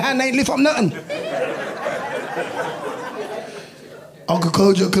dry hand, ain't lift up nothing. Uncle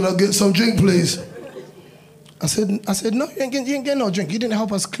Kojo, can I get some drink, please? I said, no, you ain't getting no drink. You didn't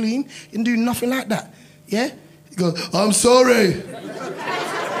help us clean. You didn't do nothing like that. Yeah? He goes, I'm sorry.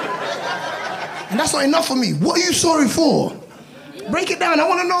 And that's not enough for me. What are you sorry for? Break it down. I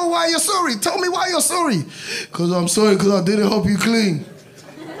want to know why you're sorry. Tell me why you're sorry. Because I'm sorry because I didn't help you clean.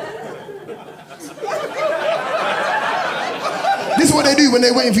 This is what they do when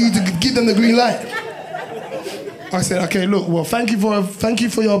they're waiting for you to give them the green light. I said, okay, look, well, thank you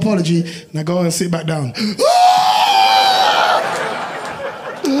for your apology. Now go and sit back down.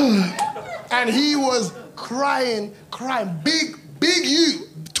 And he was crying, big you,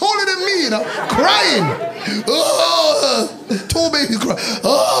 taller than me, you know, crying. Tall baby crying.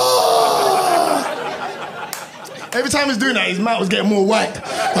 Every time he's doing that, his mouth was getting more white.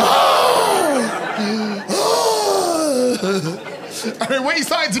 And then what he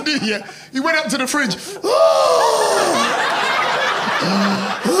started to do here, he went up to the fridge.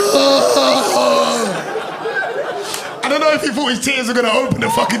 I don't know if he thought his tears were going to open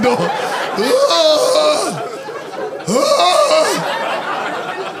the fucking door.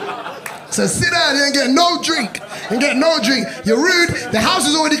 So sit down, you ain't getting no drink. You ain't getting no drink. You're rude, the house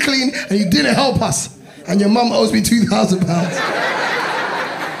is already clean, and you didn't help us. And your mum owes me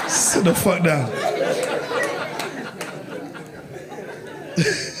 £2,000. Sit the fuck down.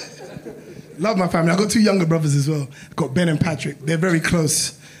 Love my family. I got 2 younger brothers as well. I've got Ben and Patrick. They're very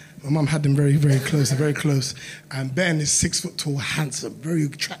close. My mum had them very, very close. They're very close. And Ben is 6 foot tall, handsome, very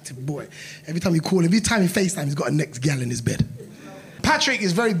attractive boy. Every time you call him, every time he FaceTime, he's got a next gal in his bed. Patrick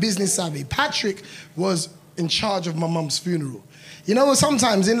is very business savvy. Patrick was in charge of my mum's funeral. You know,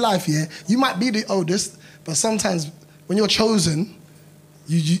 sometimes in life, yeah, you might be the oldest, but sometimes when you're chosen,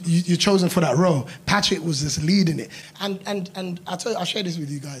 you're chosen for that role. Patrick was just leading it. And I'll tell you, I'll share this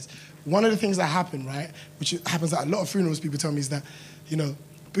with you guys. One of the things that happened, right, which happens at a lot of funerals, people tell me is that, you know,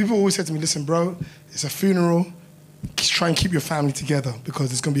 people always say to me, listen, bro, it's a funeral, try and keep your family together because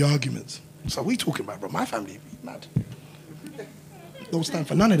there's going to be arguments. So what are you talking about, bro? My family, mad. Don't stand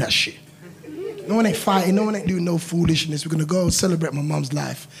for none of that shit. No one ain't fighting, no one ain't doing no foolishness. We're going to go celebrate my mum's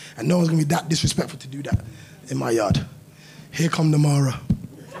life, and no one's going to be that disrespectful to do that in my yard. Here come Namara.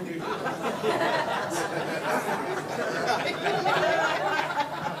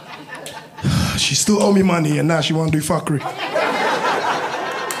 She still owe me money, and now she won't do fuckery.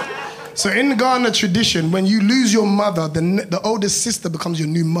 So in the Ghana tradition, when you lose your mother, the oldest sister becomes your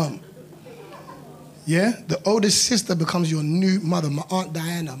new mum. Yeah? The oldest sister becomes your new mother. My Aunt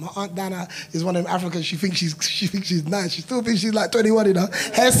Diana. My Aunt Diana is one of them Africans. She thinks she's nice. She still thinks she's like 21, you know.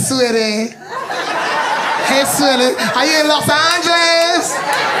 Hey, sweetie. Hey, sweetie. Are you in Los Angeles?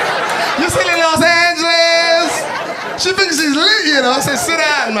 You still in Los Angeles? She thinks she's lit, you know. I said, sit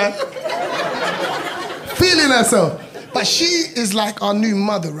down, man. Feeling herself. But she is like our new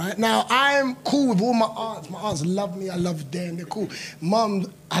mother, right? Now, I'm cool with all my aunts. My aunts love me. I love them. They're cool. Mum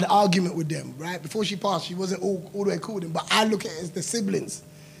had an argument with them, right? Before she passed, she wasn't all the way cool with them. But I look at it as the siblings.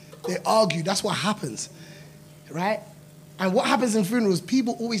 They argue. That's what happens, right? And what happens in funerals,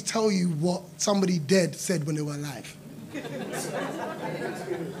 people always tell you what somebody dead said when they were alive.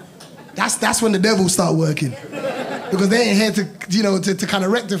 That's when the devil start working. Because they ain't here to, you know, to kind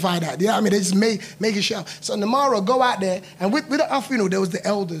of rectify that. You know what I mean? They just make it shout. So Namara, go out there, and with our funeral, there was the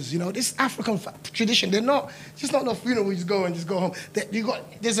elders, you know. This African tradition, they're not, just not no funeral where you just go and just go home.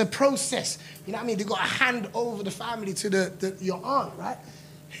 There's a process, you know what I mean? They got to hand over the family to your aunt, right?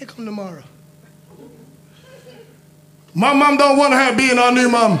 Here come Namara. My mum don't want her being our new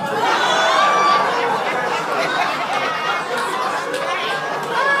mum.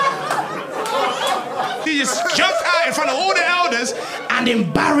 He just jumped out in front of all the elders and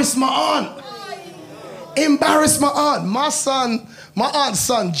embarrassed my aunt. Embarrassed my aunt. My aunt's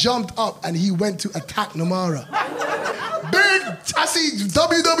son jumped up and he went to attack Namara. Big, I see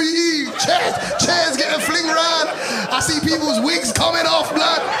WWE, chairs getting fling around. I see people's wigs coming off,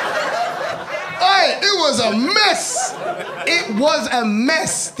 blood. Hey, it was a mess. It was a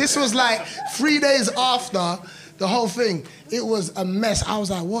mess. This was like 3 days after the whole thing. It was a mess. I was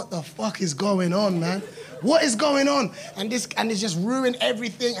like, what the fuck is going on, man? What is going on? And it just ruined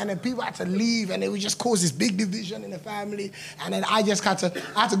everything. And then people had to leave, and it would just cause this big division in the family. And then I had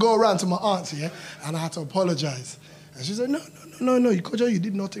to go around to my aunts, yeah, and I had to apologize. And she said, no, Kojo, you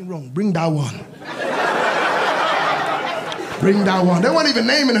did nothing wrong. Bring that one. Bring that one. They weren't even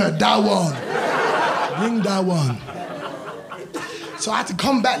naming her that one. Bring that one. So I had to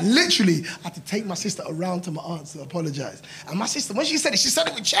come back, literally, I had to take my sister around to my aunt's to apologize. And my sister, when she said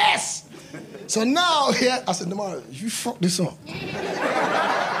it with chest. So now, yeah, I said, Namara, you fuck this up.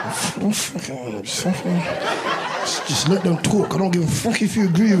 Just let them talk. I don't give a fuck if you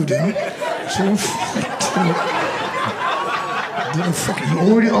agree with them. So you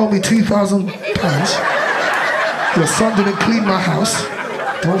already owe me £2,000. Your son didn't clean my house.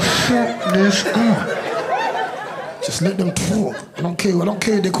 Don't fuck this up. Just let them talk. I don't care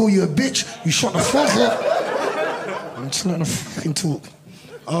if they call you a bitch. You shut the fuck up. I'm just letting them fucking talk.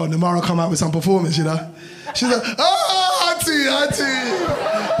 Oh, Namara come out with some performance, you know? She's like, oh, auntie.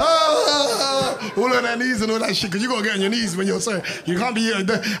 Oh, all on her knees and all that shit, because you got to get on your knees when you're sorry. You can't be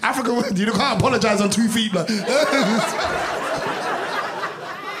African, you can't apologize on 2 feet, like.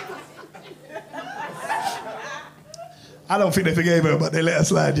 I don't think they forgave her, but they let her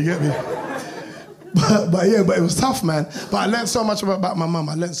slide, you get me? But it was tough, man. But I learned so much about my mum.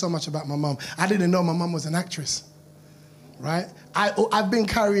 I didn't know my mum was an actress, right? I've been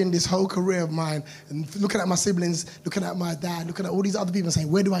carrying this whole career of mine and looking at my siblings, looking at my dad, looking at all these other people and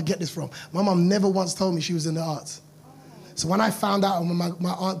saying, where do I get this from? My mum never once told me she was in the arts. So when I found out, when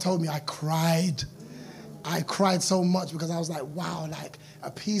my aunt told me, I cried. I cried so much because I was like, wow, like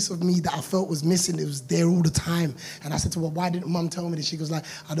a piece of me that I felt was missing, it was there all the time. And I said to her, why didn't mum tell me this? She goes like,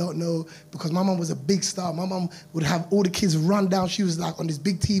 I don't know, because my mum was a big star. My mum would have all the kids run down. She was like on this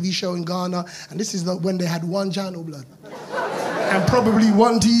big TV show in Ghana. And this is when they had one channel, blood. And probably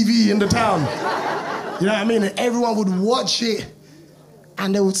one TV in the town. You know what I mean? And everyone would watch it.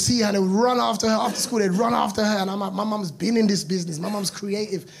 And they would see her, and they would run after her. After school, they'd run after her. And I'm like, my mum's been in this business. My mum's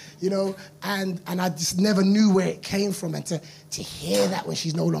creative, you know? And I just never knew where it came from. And to hear that when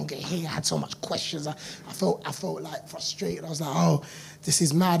she's no longer here, I had so much questions. I felt like frustrated. I was like, oh, this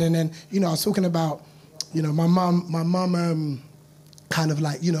is mad. And then, you know, I was talking about, you know, my mum kind of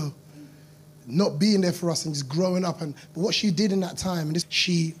like, you know, not being there for us and just growing up. But what she did in that time, and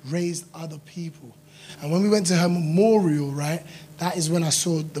she raised other people. And when we went to her memorial, right, that is when I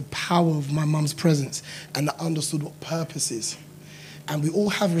saw the power of my mum's presence and I understood what purpose is. And we all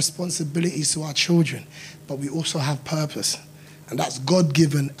have responsibilities to our children, but we also have purpose. And that's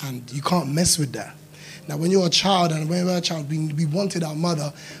God-given, and you can't mess with that. Now, when you're a child, and when we were a child, we wanted our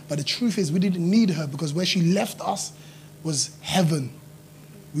mother, but the truth is we didn't need her because where she left us was heaven.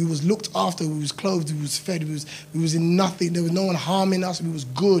 We was looked after, we was clothed, we was fed, we was in nothing. There was no one harming us, we was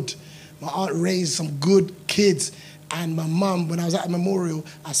good. My aunt raised some good kids. And my mum, when I was at the memorial,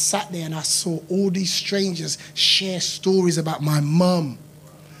 I sat there and I saw all these strangers share stories about my mum.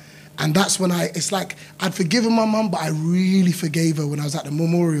 And that's when it's like I'd forgiven my mum, but I really forgave her when I was at the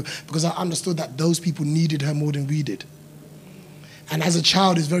memorial because I understood that those people needed her more than we did. And as a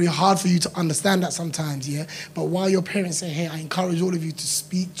child, it's very hard for you to understand that sometimes, yeah? But while your parents say, hey, I encourage all of you to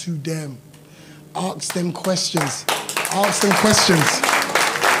speak to them. Ask them questions. Ask them questions.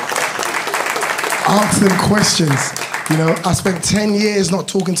 Ask them questions. You know, I spent 10 years not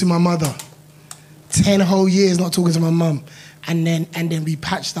talking to my mother. 10 whole years not talking to my mum. And then we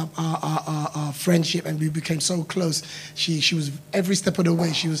patched up our friendship and we became so close. She was every step of the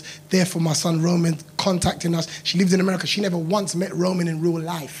way. She was there for my son Roman, contacting us. She lived in America. She never once met Roman in real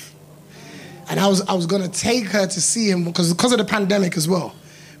life. And I was gonna take her to see him because of the pandemic as well,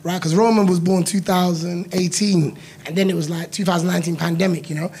 right? Because Roman was born 2018, and then it was like 2019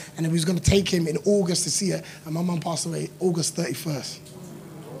 pandemic, you know. And then we was gonna take him in August to see her, and my mum passed away August 31st.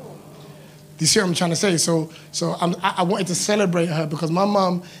 You see what I'm trying to say? So I wanted to celebrate her because my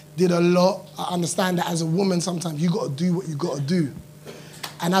mum did a lot. I understand that as a woman, sometimes you got to do what you got to do.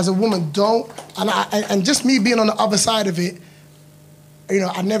 And as a woman, and just me being on the other side of it, you know,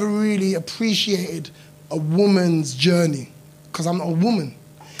 I never really appreciated a woman's journey, because I'm not a woman.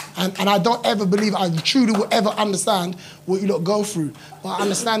 And I don't ever believe I truly will ever understand what you lot go through. But I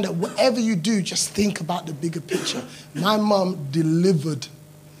understand that whatever you do, just think about the bigger picture. My mum delivered.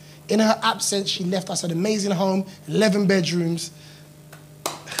 In her absence, she left us an amazing home, 11 bedrooms.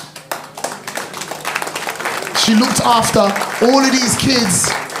 She looked after all of these kids.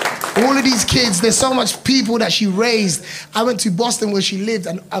 All of these kids, there's so much people that she raised. I went to Boston where she lived,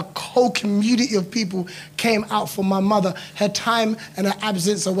 and a whole community of people came out for my mother. Her time and her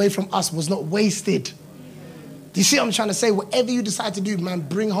absence away from us was not wasted. Do you see what I'm trying to say? Whatever you decide to do, man,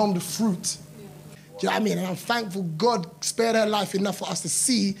 bring home the fruit. Do you know what I mean? And I'm thankful God spared her life enough for us to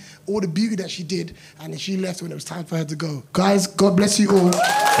see all the beauty that she did, and she left when it was time for her to go. Guys, God bless you all.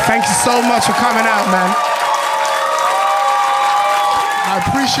 Thank you so much for coming out, man. I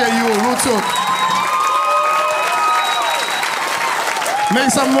appreciate you all, real talk.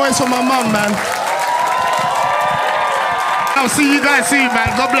 Make some noise for my mum, man. I'll see you guys soon,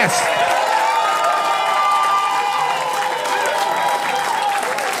 man. God bless.